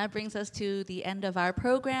 And that brings us to the end of our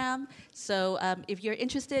program. So if you're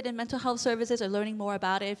interested in mental health services or learning more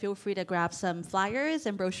about it, feel free to grab some flyers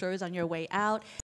and brochures on your way out.